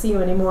 I can't see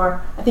you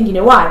anymore. I think you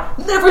know why.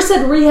 Never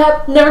said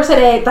rehab, never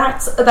said AA.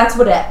 That's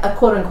what a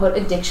quote-unquote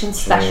addiction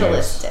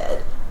specialist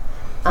did.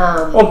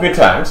 Well, good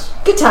times.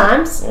 Good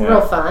times.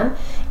 Real fun.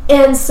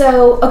 And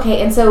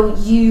so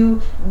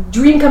you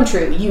dream come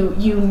true.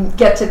 You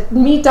get to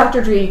meet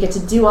Dr. Drew. You get to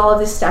do all of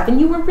this stuff, and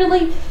you were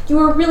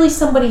really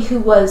somebody who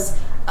was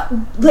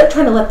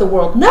trying to let the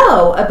world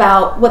know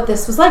about what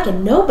this was like.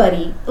 And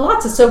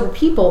lots of sober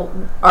people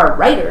are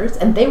writers,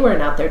 and they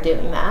weren't out there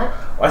doing that.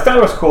 Well, I thought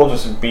it was cool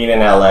just being in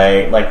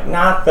LA, like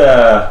not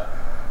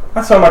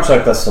so much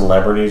like the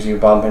celebrities you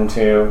bump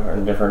into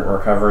in different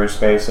recovery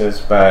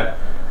spaces, but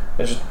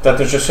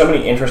there's just so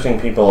many interesting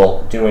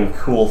people doing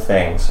cool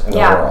things in the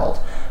world.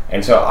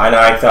 And so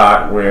I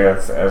thought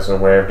as a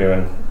way of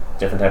doing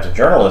different types of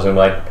journalism,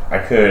 like I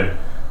could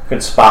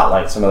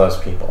spotlight some of those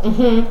people.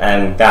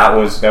 And that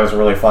was a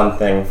really fun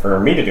thing for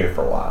me to do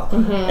for a while.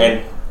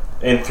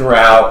 And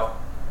throughout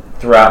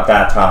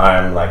that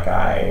time, like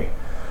I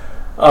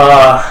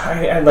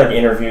like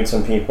interviewed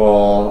some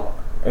people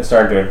and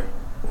started doing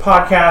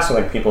podcasts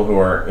with like people who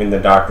are in the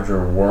Dr.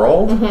 Drew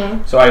world.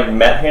 So I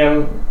met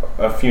him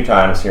a few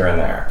times here and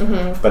there.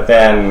 But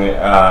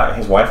then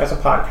his wife has a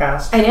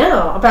podcast. I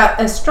know, about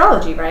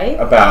astrology, right?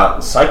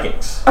 About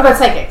psychics. About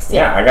psychics,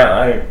 yeah.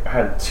 I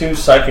had 2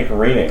 psychic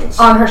readings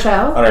on her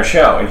show, and That's he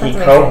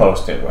amazing.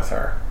 co-hosted with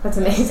her. That's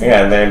amazing.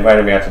 Yeah, and they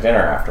invited me out to dinner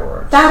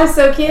afterwards. That is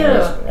so cute.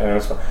 And it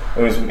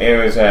was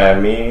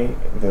me,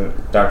 the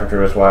Dr.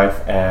 Drew's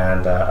wife,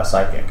 and a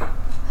psychic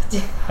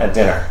at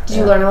dinner. Did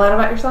you learn a lot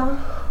about yourself?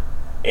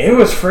 It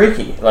was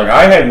freaky. Like,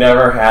 I had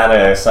never had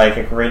a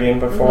psychic reading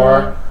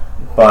before,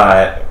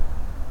 but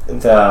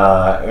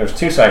there's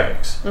 2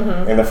 psychics.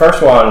 And the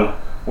first one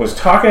was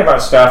talking about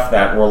stuff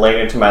that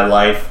related to my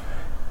life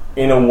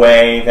in a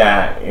way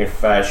that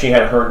if she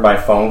had heard my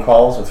phone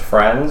calls with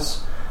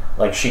friends,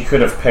 like, she could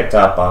have picked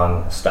up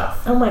on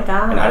stuff. Oh my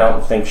God. And I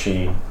don't think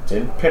she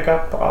did pick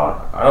up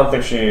on... I don't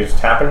think she's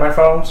tapping my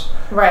phones.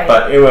 Right.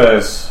 But it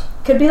was...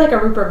 Could be like a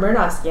Rupert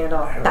Murdoch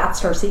scandal. That's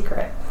her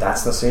secret.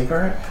 That's the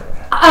secret?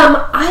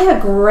 I have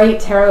a great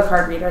tarot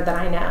card reader that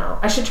I know.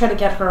 I should try to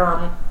get her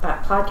on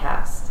that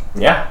podcast.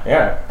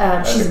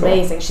 Yeah. She's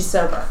amazing. She's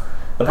sober.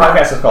 The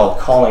podcast is called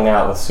Calling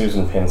Out with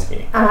Susan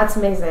Pinsky. Oh, that's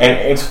amazing. And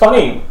it's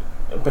funny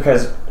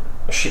because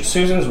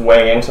Susan's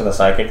way into the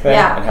psychic thing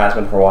and has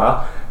been for a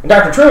while. And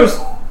Dr. Drew's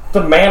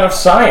the man of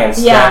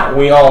science that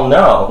we all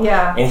know.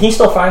 Yeah. And he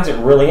still finds it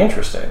really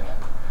interesting.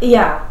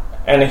 Yeah.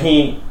 And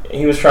he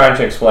was trying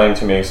to explain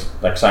to me,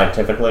 like,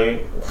 scientifically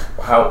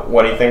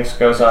what he thinks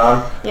goes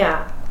on.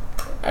 Yeah.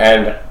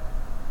 And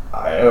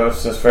it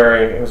was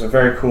a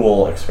very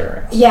cool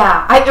experience.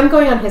 Yeah, I'm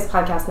going on his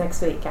podcast next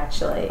week,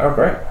 actually. Oh,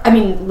 great. I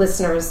mean,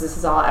 listeners, this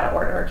is all out of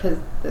order, because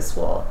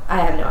I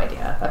have no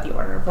idea of the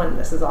order of when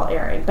this is all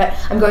airing. But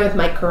I'm going with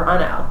Mike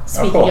Carano,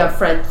 speaking of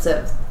friends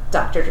of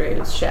Dr.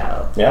 Drew's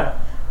show. Yeah.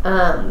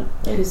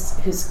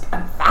 Who's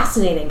a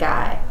fascinating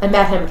guy. I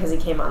met him because he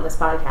came on this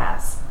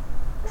podcast.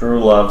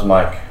 Drew loves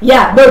Mike.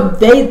 Yeah, no,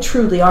 they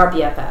truly are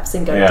BFFs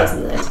and go to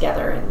Disneyland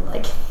together and,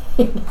 like,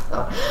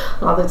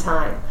 all the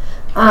time.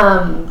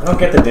 I don't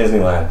get the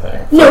Disneyland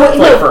thing.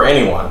 For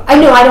anyone. I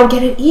know, I don't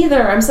get it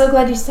either. I'm so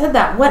glad you said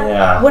that. What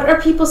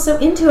are people so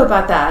into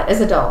about that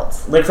as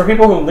adults? Like, for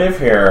people who live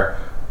here,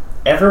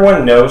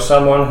 everyone knows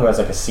someone who has,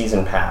 like, a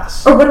season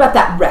pass. Or what about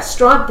that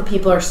restaurant that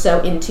people are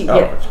so into?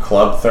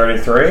 Club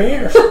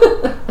 33?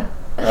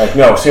 Like,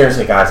 no,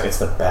 seriously, guys, it's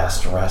the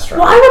best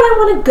restaurant. Why would I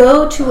want to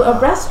go to a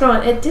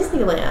restaurant at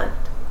Disneyland?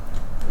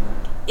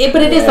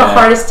 But it is the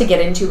hardest to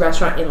get into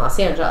restaurant in Los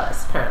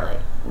Angeles, apparently.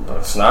 But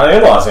it's not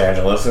in Los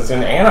Angeles, it's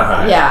in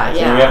Anaheim. Yeah. So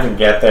you have to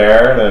get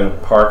there, then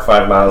park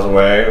 5 miles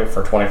away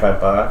for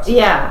 $25.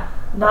 Yeah,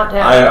 not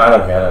down. I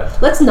don't get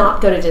it. Let's not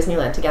go to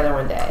Disneyland together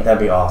one day. That'd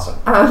be awesome.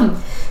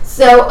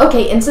 So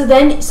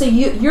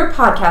your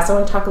podcast, I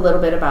want to talk a little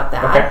bit about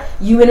that. Okay.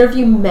 You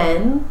interview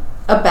men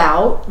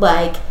about,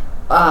 like,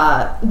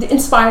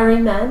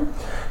 inspiring men.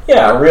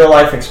 Yeah, real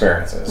life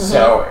experiences.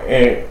 So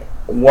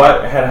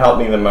what had helped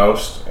me the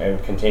most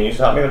and continues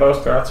to help me the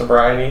most throughout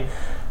sobriety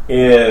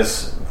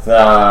is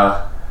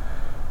not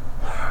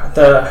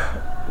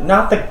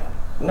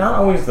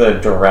always the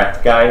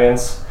direct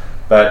guidance,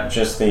 but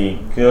just the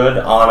good,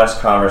 honest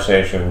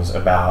conversations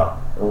about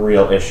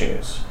real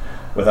issues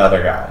with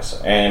other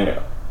guys. And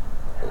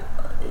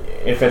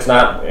if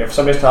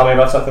somebody's telling me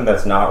about something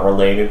that's not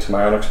related to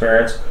my own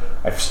experience,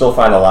 I still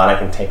find a lot I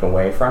can take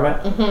away from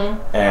it.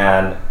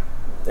 And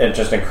it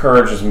just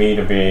encourages me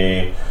to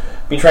be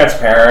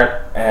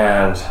transparent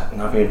and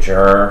not be a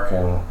jerk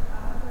and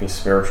be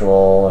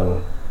spiritual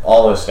and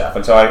all this stuff.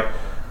 And so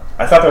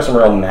I thought there was some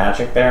real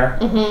magic there.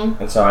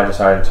 And so I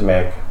decided to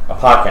make a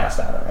podcast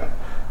out of it.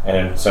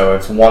 And so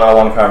it's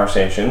one-on-one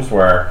conversations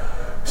where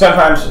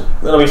sometimes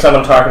it'll be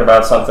someone talking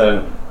about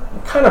something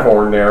kind of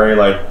ordinary,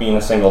 like being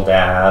a single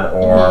dad,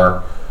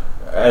 or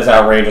as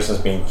outrageous as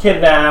being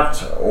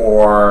kidnapped,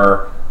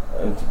 or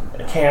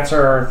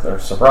cancer, or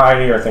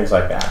sobriety, or things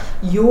like that.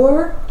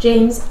 You're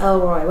James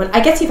Ellroy. I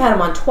guess you've had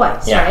him on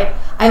twice, right?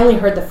 I only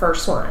heard the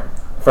first one.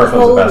 First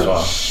one's the best one.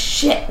 Holy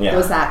shit,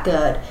 was that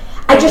good.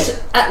 I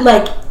just,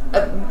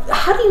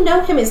 How do you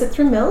know him? Is it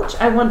through Milch?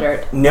 I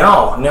wondered.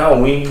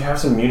 No, we have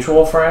some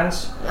mutual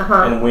friends,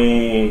 and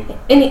we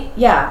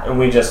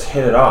just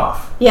hit it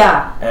off.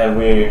 Yeah. And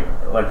we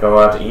go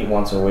out to eat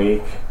once a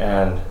week,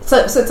 and so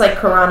it's like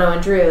Carano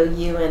and Drew,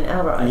 you and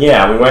Elroy.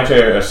 Yeah, we went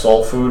to a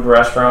soul food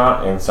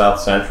restaurant in South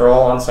Central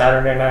on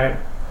Saturday night.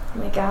 Oh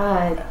my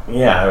God.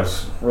 Yeah, it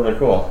was really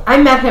cool. I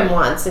met him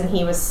once, and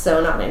he was so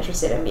not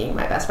interested in being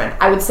my best friend.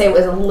 I would say it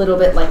was a little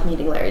bit like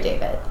meeting Larry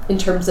David in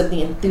terms of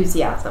the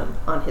enthusiasm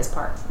on his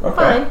part.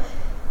 Okay.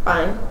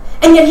 Fine.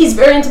 And yet he's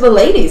very into the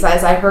ladies,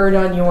 as I heard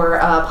on your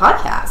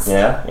podcast.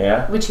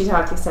 Yeah. Which he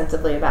talked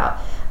extensively about.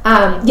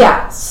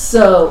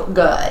 So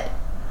good.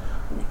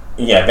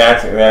 Yeah,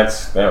 that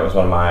was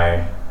one of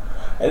my...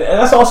 And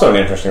that's also an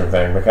interesting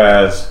thing,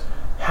 because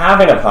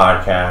having a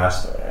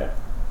podcast...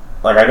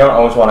 I don't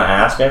always want to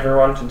ask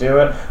everyone to do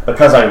it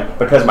because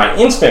my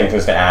instinct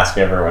is to ask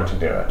everyone to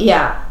do it.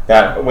 Yeah.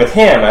 That with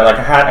him, I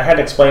had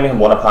to explain to him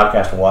what a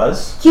podcast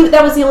was.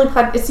 That was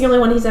it's the only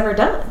one he's ever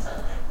done.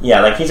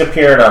 Yeah, he's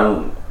appeared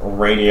on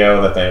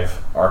radio that they've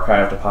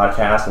archived a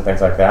podcast and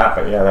things like that.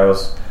 But yeah, that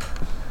was,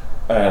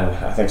 and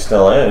I think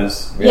still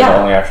is, the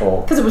only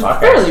actual because it was podcast.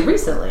 Fairly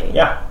recently.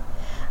 Yeah.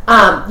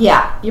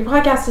 Your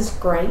podcast is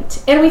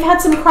great, and we've had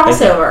some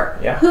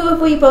crossover. Yeah. Who have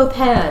we both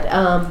had?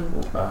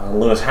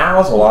 Lewis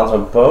Howes,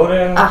 Alonzo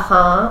Bowden. I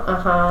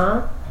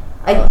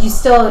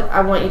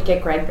want you to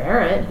get Greg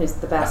Barrett, who's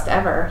the best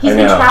ever. He's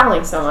been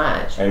traveling so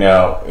much. I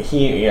know.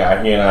 He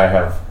and I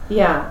have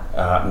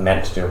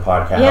meant to do a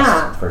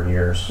podcast for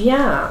years.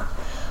 Yeah.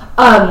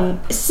 And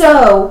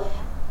so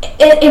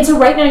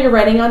right now you're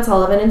writing on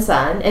Sullivan and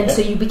Son, and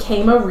so you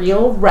became a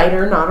real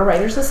writer, not a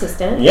writer's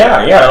assistant.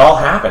 Yeah, it all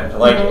happened.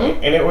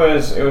 And it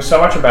was so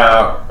much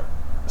about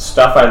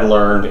stuff I'd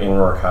learned in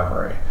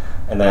recovery,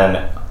 and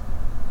then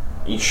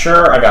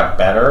sure I got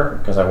better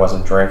because I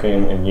wasn't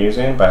drinking and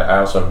using, but I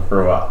also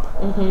grew up,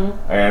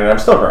 and I'm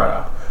still growing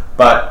up.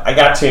 But I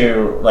got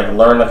to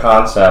learn the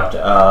concept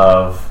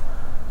of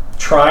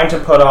trying to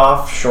put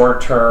off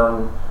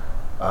short-term.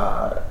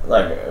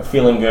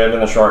 Feeling good in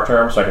the short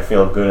term so I could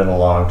feel good in the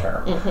long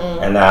term.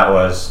 And that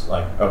was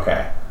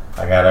okay,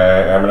 I'm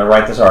gonna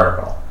write this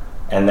article,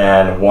 and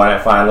then when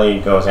it finally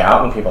goes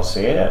out and people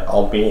see it,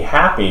 I'll be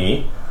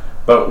happy,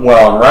 but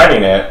while I'm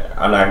writing it,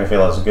 I'm not gonna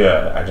feel as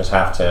good. I just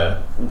have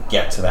to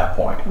get to that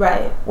point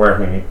where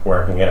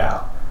it can get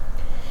out.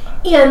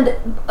 And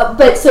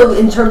but so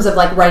in terms of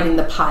writing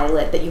the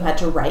pilot that you had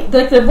to write,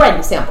 the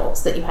writing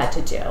samples that you had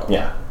to do,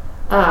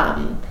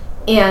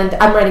 and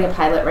I'm writing a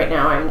pilot right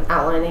now. I'm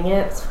outlining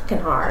it. It's fucking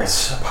hard. It's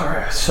so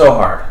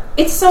hard.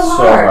 It's so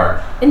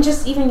hard. And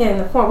just even getting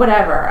the form,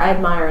 whatever. I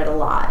admire it a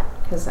lot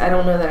because I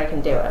don't know that I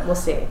can do it. We'll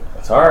see.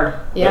 It's hard.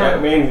 Yeah. I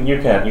mean,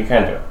 you can do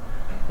it.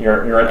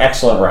 You're an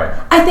excellent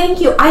writer. I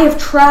thank you. I have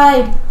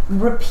tried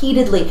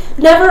repeatedly.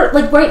 Never,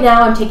 right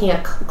now I'm taking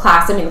a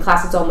class. I mean, the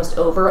class is almost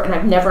over, and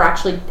I've never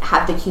actually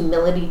had the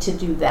humility to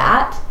do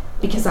that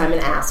because I'm an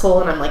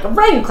asshole and I'm a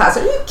writing class.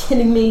 Are you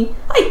kidding me?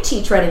 I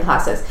teach writing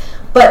classes.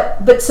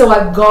 But so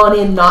I've gone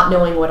in not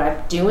knowing what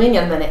I'm doing,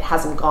 and then it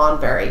hasn't gone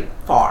very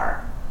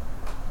far.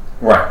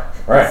 Right.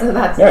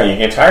 So you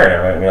get tired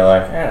of it, and you're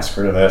like,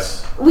 screw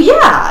this. Well,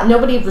 yeah,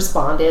 nobody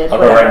responded. I'll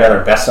go write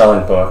another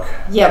best-selling book.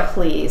 Yeah,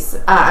 please.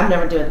 I'm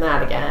never doing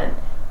that again.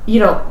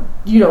 You're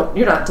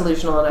not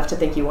delusional enough to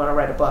think you want to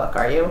write a book,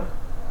 are you?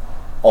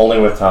 Only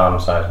with Tom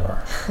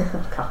Sizemore.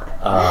 Oh,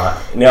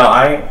 God.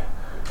 No,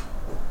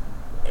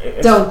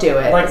 don't do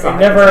it. It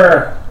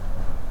never...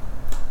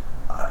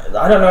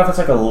 I don't know if it's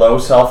a low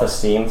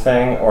self-esteem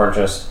thing or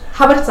just...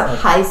 How about it's a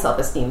high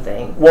self-esteem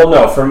thing? Well,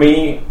 no, for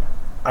me,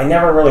 I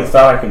never really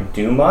thought I could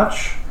do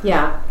much.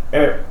 Yeah.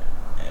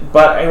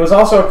 But it was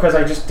also because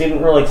I just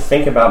didn't really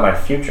think about my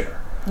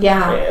future.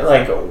 Yeah.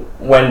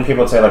 When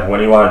people would say, what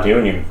do you want to do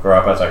when you grow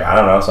up? I was I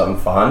don't know,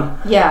 something fun.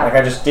 Yeah.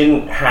 I just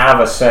didn't have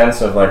a sense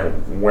of,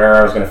 where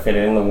I was going to fit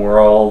in the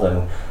world.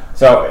 And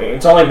so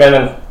it's only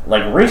been,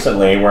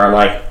 recently where I'm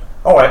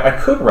I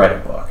could write a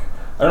book.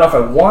 I don't know if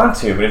I want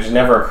to, but it just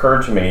never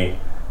occurred to me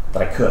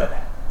that I could.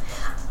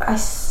 I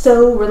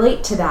so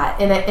relate to that,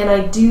 and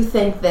I do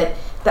think that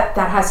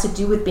has to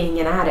do with being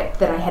an addict,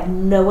 that I had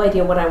no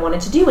idea what I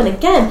wanted to do. And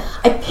again,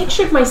 I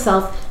pictured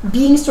myself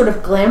being sort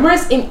of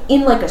glamorous in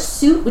a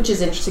suit, which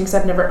is interesting because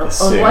I've never owned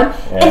one,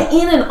 and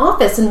in an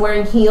office and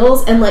wearing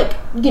heels and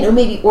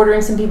maybe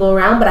ordering some people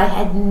around, but I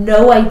had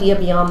no idea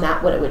beyond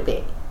that what it would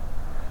be.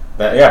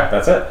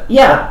 That's it.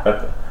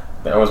 Yeah.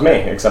 That was me,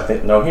 except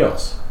no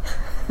heels.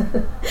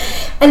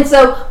 And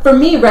so for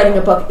me, writing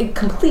a book, it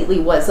completely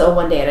was a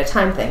one day at a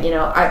time thing.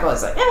 I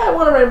was I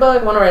want to write a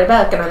book,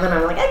 and then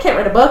I'm I can't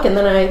write a book, and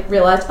then I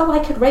realized,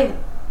 I could write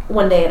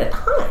one day at a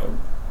time.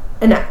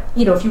 And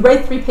if you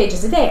write 3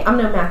 pages a day, I'm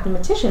no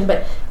mathematician,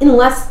 but in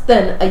less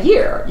than a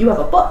year, you have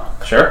a book.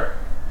 Sure.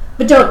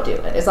 But don't do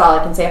it, is all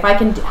I can say. If I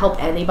can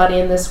help anybody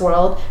in this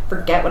world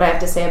forget what I have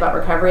to say about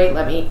recovery,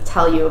 let me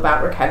tell you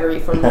about recovery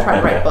from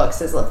trying to write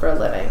books is for a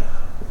living.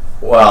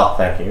 Well,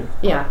 thank you.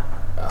 Yeah.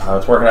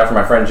 It's working out for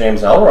my friend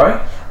James Elroy.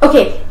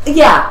 Okay,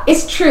 yeah,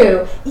 it's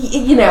true.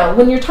 You know,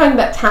 when you're talking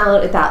about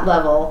talent at that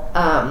level,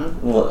 A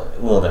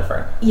little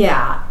different.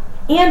 yeah.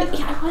 And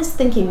I was just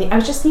thinking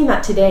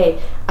that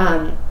today.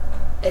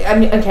 I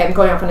mean, okay, I'm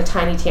going off on a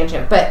tiny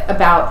tangent, but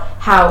about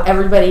how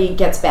everybody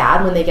gets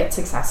bad when they get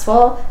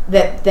successful,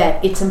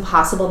 that it's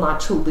impossible not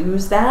to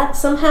lose that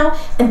somehow.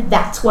 And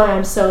that's why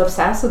I'm so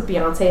obsessed with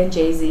Beyonce and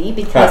Jay-Z,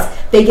 because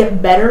they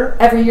get better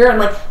every year. I'm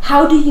like,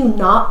 how do you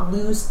not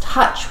lose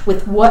touch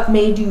with what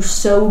made you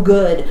so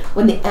good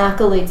when the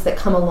accolades that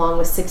come along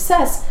with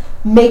success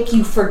make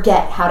you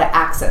forget how to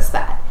access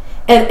that?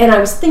 And I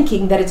was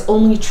thinking that it's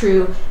only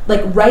true,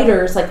 like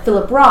writers like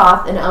Philip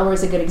Roth, and Elroy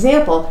is a good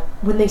example,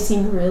 when they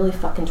seem really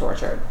fucking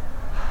tortured.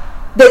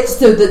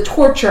 So the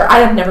torture, I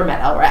have never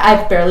met Elroy.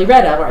 I've barely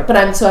read Elroy, but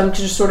I'm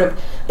just sort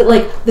of, but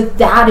like,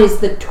 that is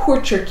the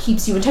torture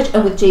keeps you in touch.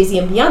 And with Jay-Z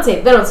and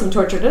Beyonce, they don't seem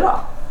tortured at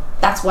all.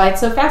 That's why it's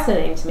so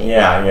fascinating to me.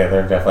 Yeah,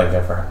 they're definitely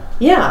different.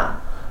 Yeah.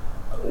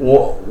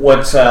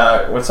 What's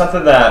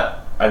something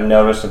that I've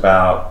noticed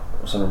about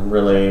some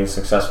really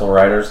successful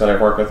writers that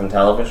I've worked with in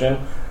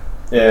television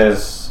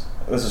is,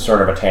 this is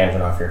sort of a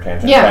tangent off your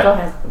tangent. Yeah, go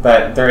ahead.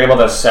 But they're able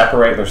to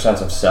separate their sense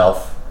of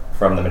self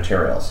from the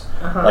materials.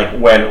 Uh-huh. Like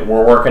when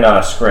we're working on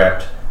a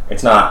script,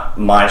 it's not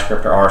my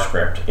script or our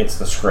script, it's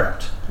the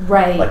script.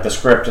 Right. Like the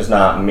script is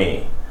not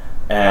me.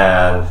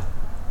 And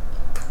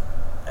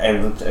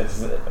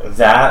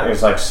that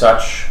is like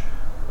such,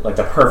 like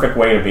the perfect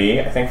way to be,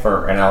 I think,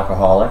 for an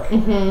alcoholic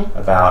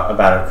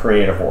about a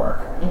creative work.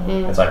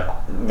 Mm-hmm. It's like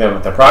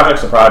the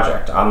project's the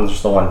project. I'm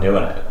just the one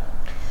doing it.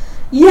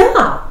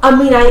 Yeah, I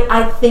mean,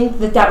 I think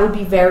that would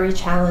be very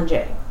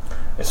challenging.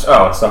 It's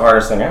the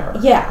hardest thing ever.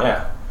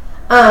 Yeah.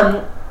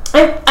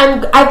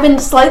 I've been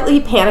slightly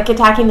panic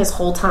attacking this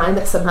whole time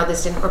that somehow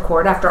this didn't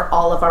record after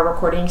all of our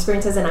recording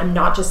experiences, and I'm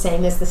not just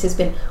saying this. This has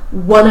been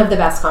one of the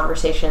best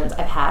conversations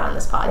I've had on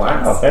this podcast.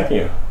 Wow, thank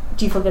you.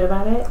 Do you feel good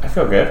about it? I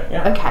feel good,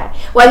 yeah. Okay.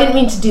 Well, I didn't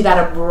mean to do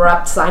that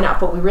abrupt sign-off,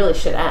 but we really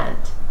should end.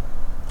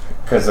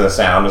 Because the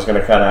sound is going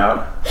to cut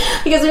out?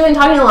 Because we've been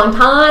talking a long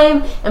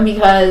time, and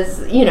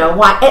because, you know,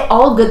 why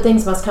all good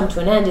things must come to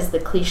an end is the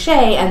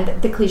cliche,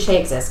 and the cliche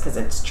exists because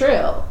it's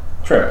true.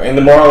 True. And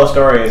the moral of the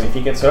story is if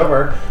you get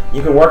sober,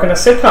 you can work in a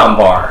sitcom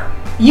bar.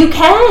 You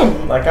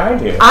can! Like I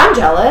do. I'm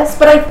jealous,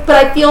 but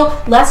I feel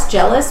less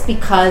jealous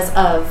because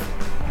of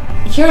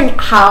hearing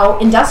how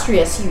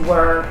industrious you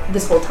were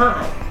this whole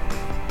time.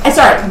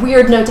 Sorry,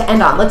 weird note to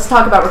end on. Let's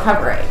talk about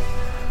recovery.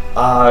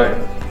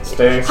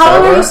 Stay sober. How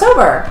long are you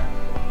sober?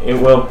 It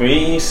will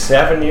be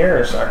 7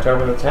 years,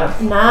 October the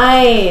 10th.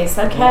 Nice,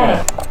 okay.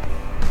 Yeah.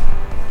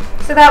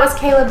 So that was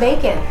Caleb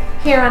Bacon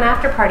here on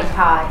After Party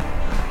Pod.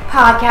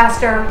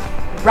 Podcaster,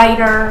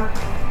 writer,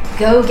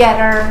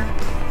 go-getter.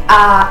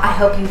 I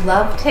hope you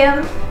loved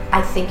him.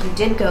 I think you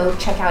did. Go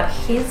check out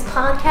his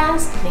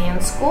podcast, Man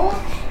School.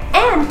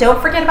 And don't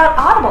forget about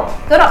Audible.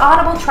 Go to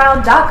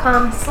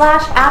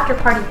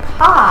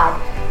audibletrial.com/afterpartypod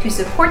to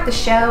support the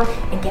show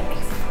and get a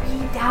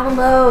free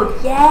download.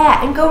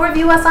 Yeah, and go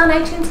review us on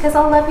iTunes because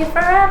I'll love you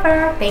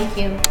forever. Thank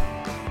you.